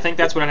I think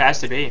that's what it has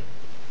to be.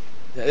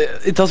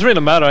 It doesn't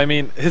really matter. I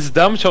mean, his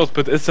damage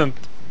output isn't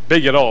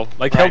big at all.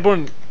 Like, right.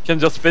 Hellborn can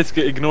just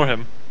basically ignore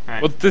him.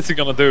 Right. What is he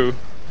gonna do?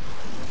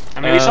 I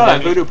mean, we saw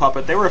that Voodoo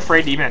Puppet. They were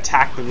afraid to even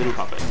attack the Voodoo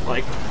Puppet.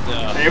 Like,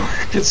 they were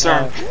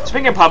concerned.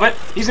 Speaking of Puppet,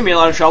 he's gonna be in a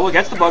lot of trouble.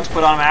 Gets the bugs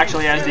put on him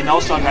actually as the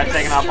Nullstone got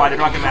taken off by the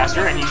Drunken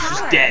Master, and he's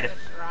just dead.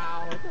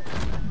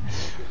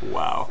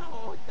 Wow.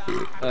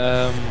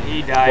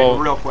 He died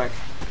real quick.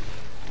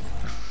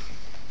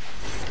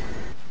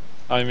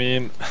 I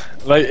mean,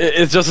 like,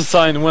 it's just a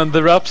sign when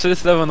the Raps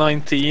is level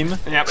 19.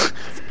 Yep.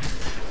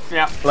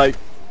 Yep. Like,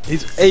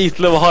 he's 8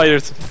 level higher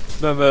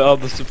than the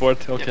other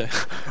support. Okay.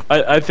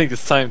 Yep. I think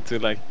it's time to,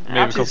 like,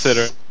 maybe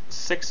consider.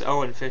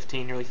 6-0 and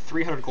 15, nearly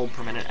 300 gold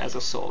per minute as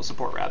a solo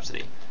support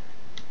Rhapsody.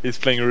 He's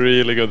playing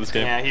really good this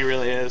game. Yeah, he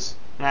really is.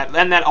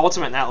 And that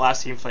ultimate in that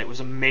last team fight was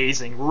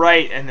amazing.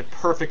 Right in the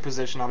perfect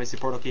position. Obviously,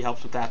 Portal Key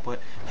helps with that, but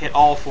hit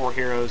all 4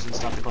 heroes and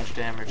stuffed a bunch of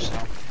damage, so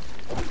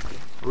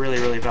really,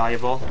 really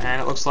valuable.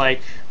 And it looks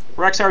like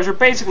REXXARS are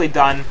basically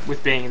done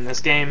with being in this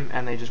game,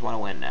 and they just want to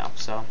win now.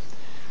 So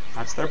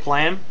that's their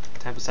plan.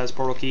 Tempest has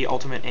Portal Key,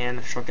 Ultimate,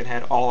 and Shrunken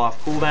Head all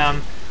off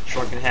cooldown.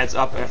 Shrunken Head's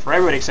up for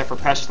everybody except for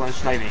Pestilence,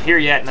 who's not even here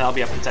yet, and that'll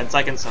be up in 10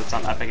 seconds, so it's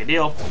not that big a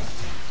deal.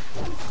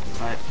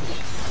 But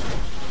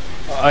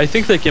I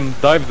think they can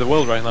dive the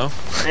world right now.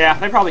 Yeah,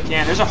 they probably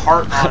can. There's a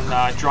heart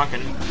on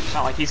Drunken. It's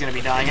not like he's going to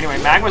be dying. Anyway,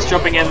 Magma's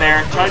jumping in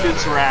there, trying to do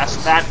this harass.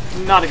 That,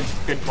 not a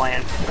good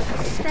plan.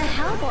 The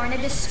Hellborn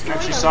have destroyed.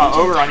 Actually saw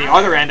Ogre on the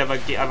other end of a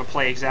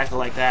play exactly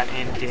like that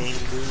in game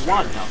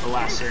 1 of the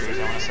last series,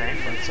 I want to say.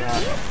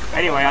 But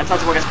anyway,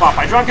 Untouchable gets popped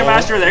by Drunken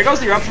Master. There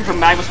goes the eruption from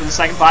Magmus with the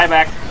second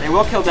buyback. They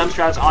will kill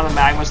Demstrats on the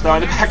Magmus, though.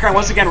 In the background,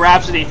 once again,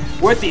 Rhapsody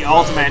with the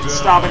ultimate,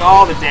 stopping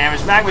all the damage.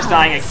 Magmus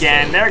dying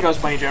again. There goes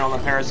Bunny General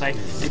and Parasite.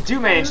 They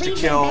do manage to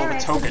kill the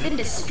token,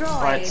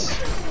 but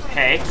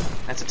hey,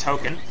 that's a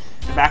token.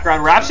 In the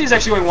background, Rhapsody's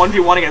actually going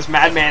 1v1 against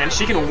Madman, and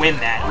she can win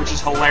that, which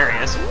is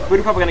hilarious.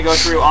 Voodoo Puppet going to go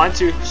through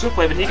onto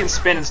Swiftblade, but he can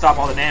spin and stop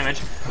all the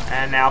damage.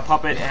 And now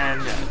Puppet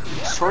and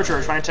Torture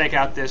are trying to take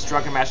out this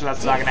Drunken Master.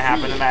 That's not going to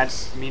happen in that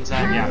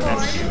meantime. Yeah,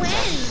 that's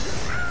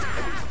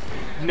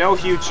no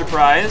huge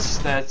surprise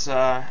that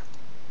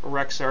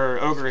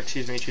Ogre,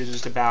 excuse me,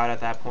 chooses to bow out at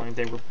that point.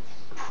 They were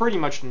pretty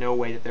much no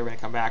way that they were going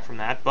to come back from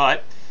that,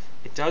 but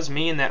it does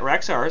mean that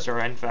REXXARS are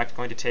in fact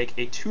going to take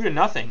a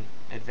 2-0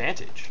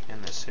 advantage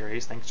in this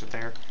series, thanks to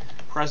their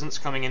presence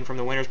coming in from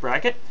the winner's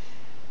bracket.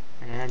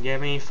 And do you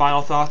have any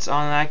final thoughts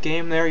on that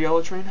game there,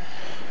 Yellow Train?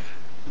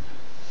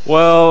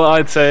 Well,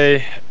 I'd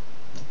say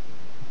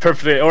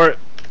perfectly, or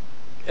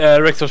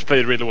REXXARS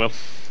played really well.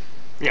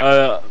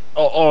 Yeah.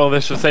 All of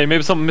this should say,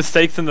 maybe some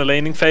mistakes in the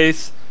laning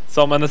phase,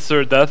 some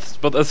unnecessary deaths,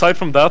 but aside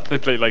from that, they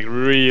played like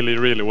really,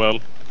 really well.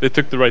 They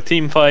took the right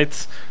team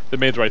fights, they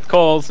made the right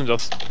calls, and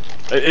just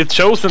it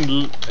shows in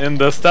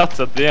the stats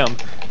at the end.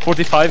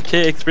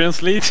 45k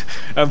experience lead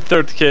and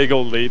 30k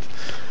gold lead.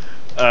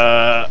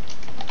 That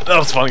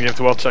was a fun game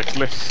to watch,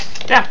 actually.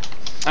 Yeah,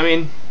 I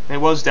mean, it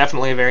was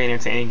definitely a very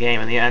entertaining game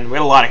in the end. We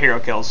had a lot of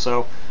hero kills,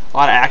 so a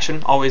lot of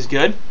action, always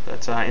good.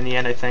 But in the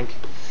end, I think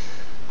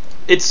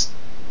it's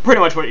pretty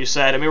much what you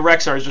said. I mean,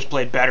 REXXARS just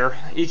played better.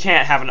 You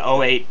can't have an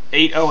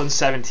 8-0 and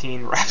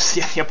 17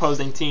 Rhapsody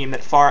opposing team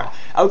that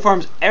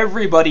outfarms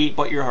everybody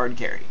but your hard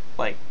carry.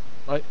 Like,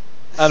 right.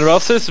 And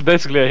Rhapsody is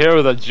basically a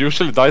hero that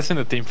usually dies in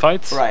the team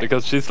fights, right?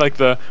 Because she's like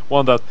the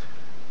one that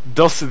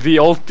does the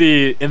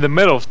ulti in the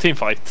middle of team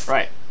fights,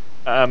 right?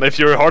 And if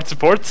you're a hard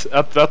support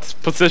at that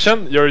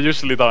position, you're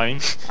usually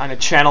dying. On a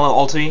channel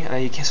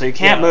ulti, so you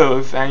can't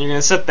move, and you're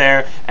gonna sit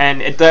there,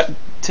 and that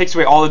takes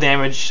away all the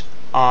damage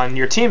on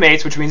your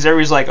teammates, which means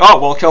everybody's like,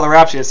 oh, we'll kill the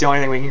Rhapsody, it's the only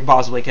thing we can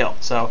possibly kill.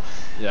 So,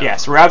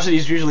 so Rhapsody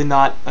is usually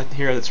not a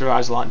hero that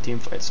survives a lot in team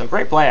fights. So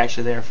great play,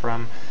 actually, there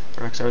from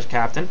REXXARS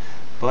captain.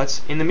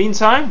 But in the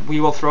meantime, we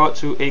will throw it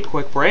to a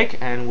quick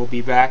break, and we'll be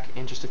back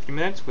in just a few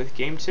minutes with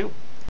Game 2.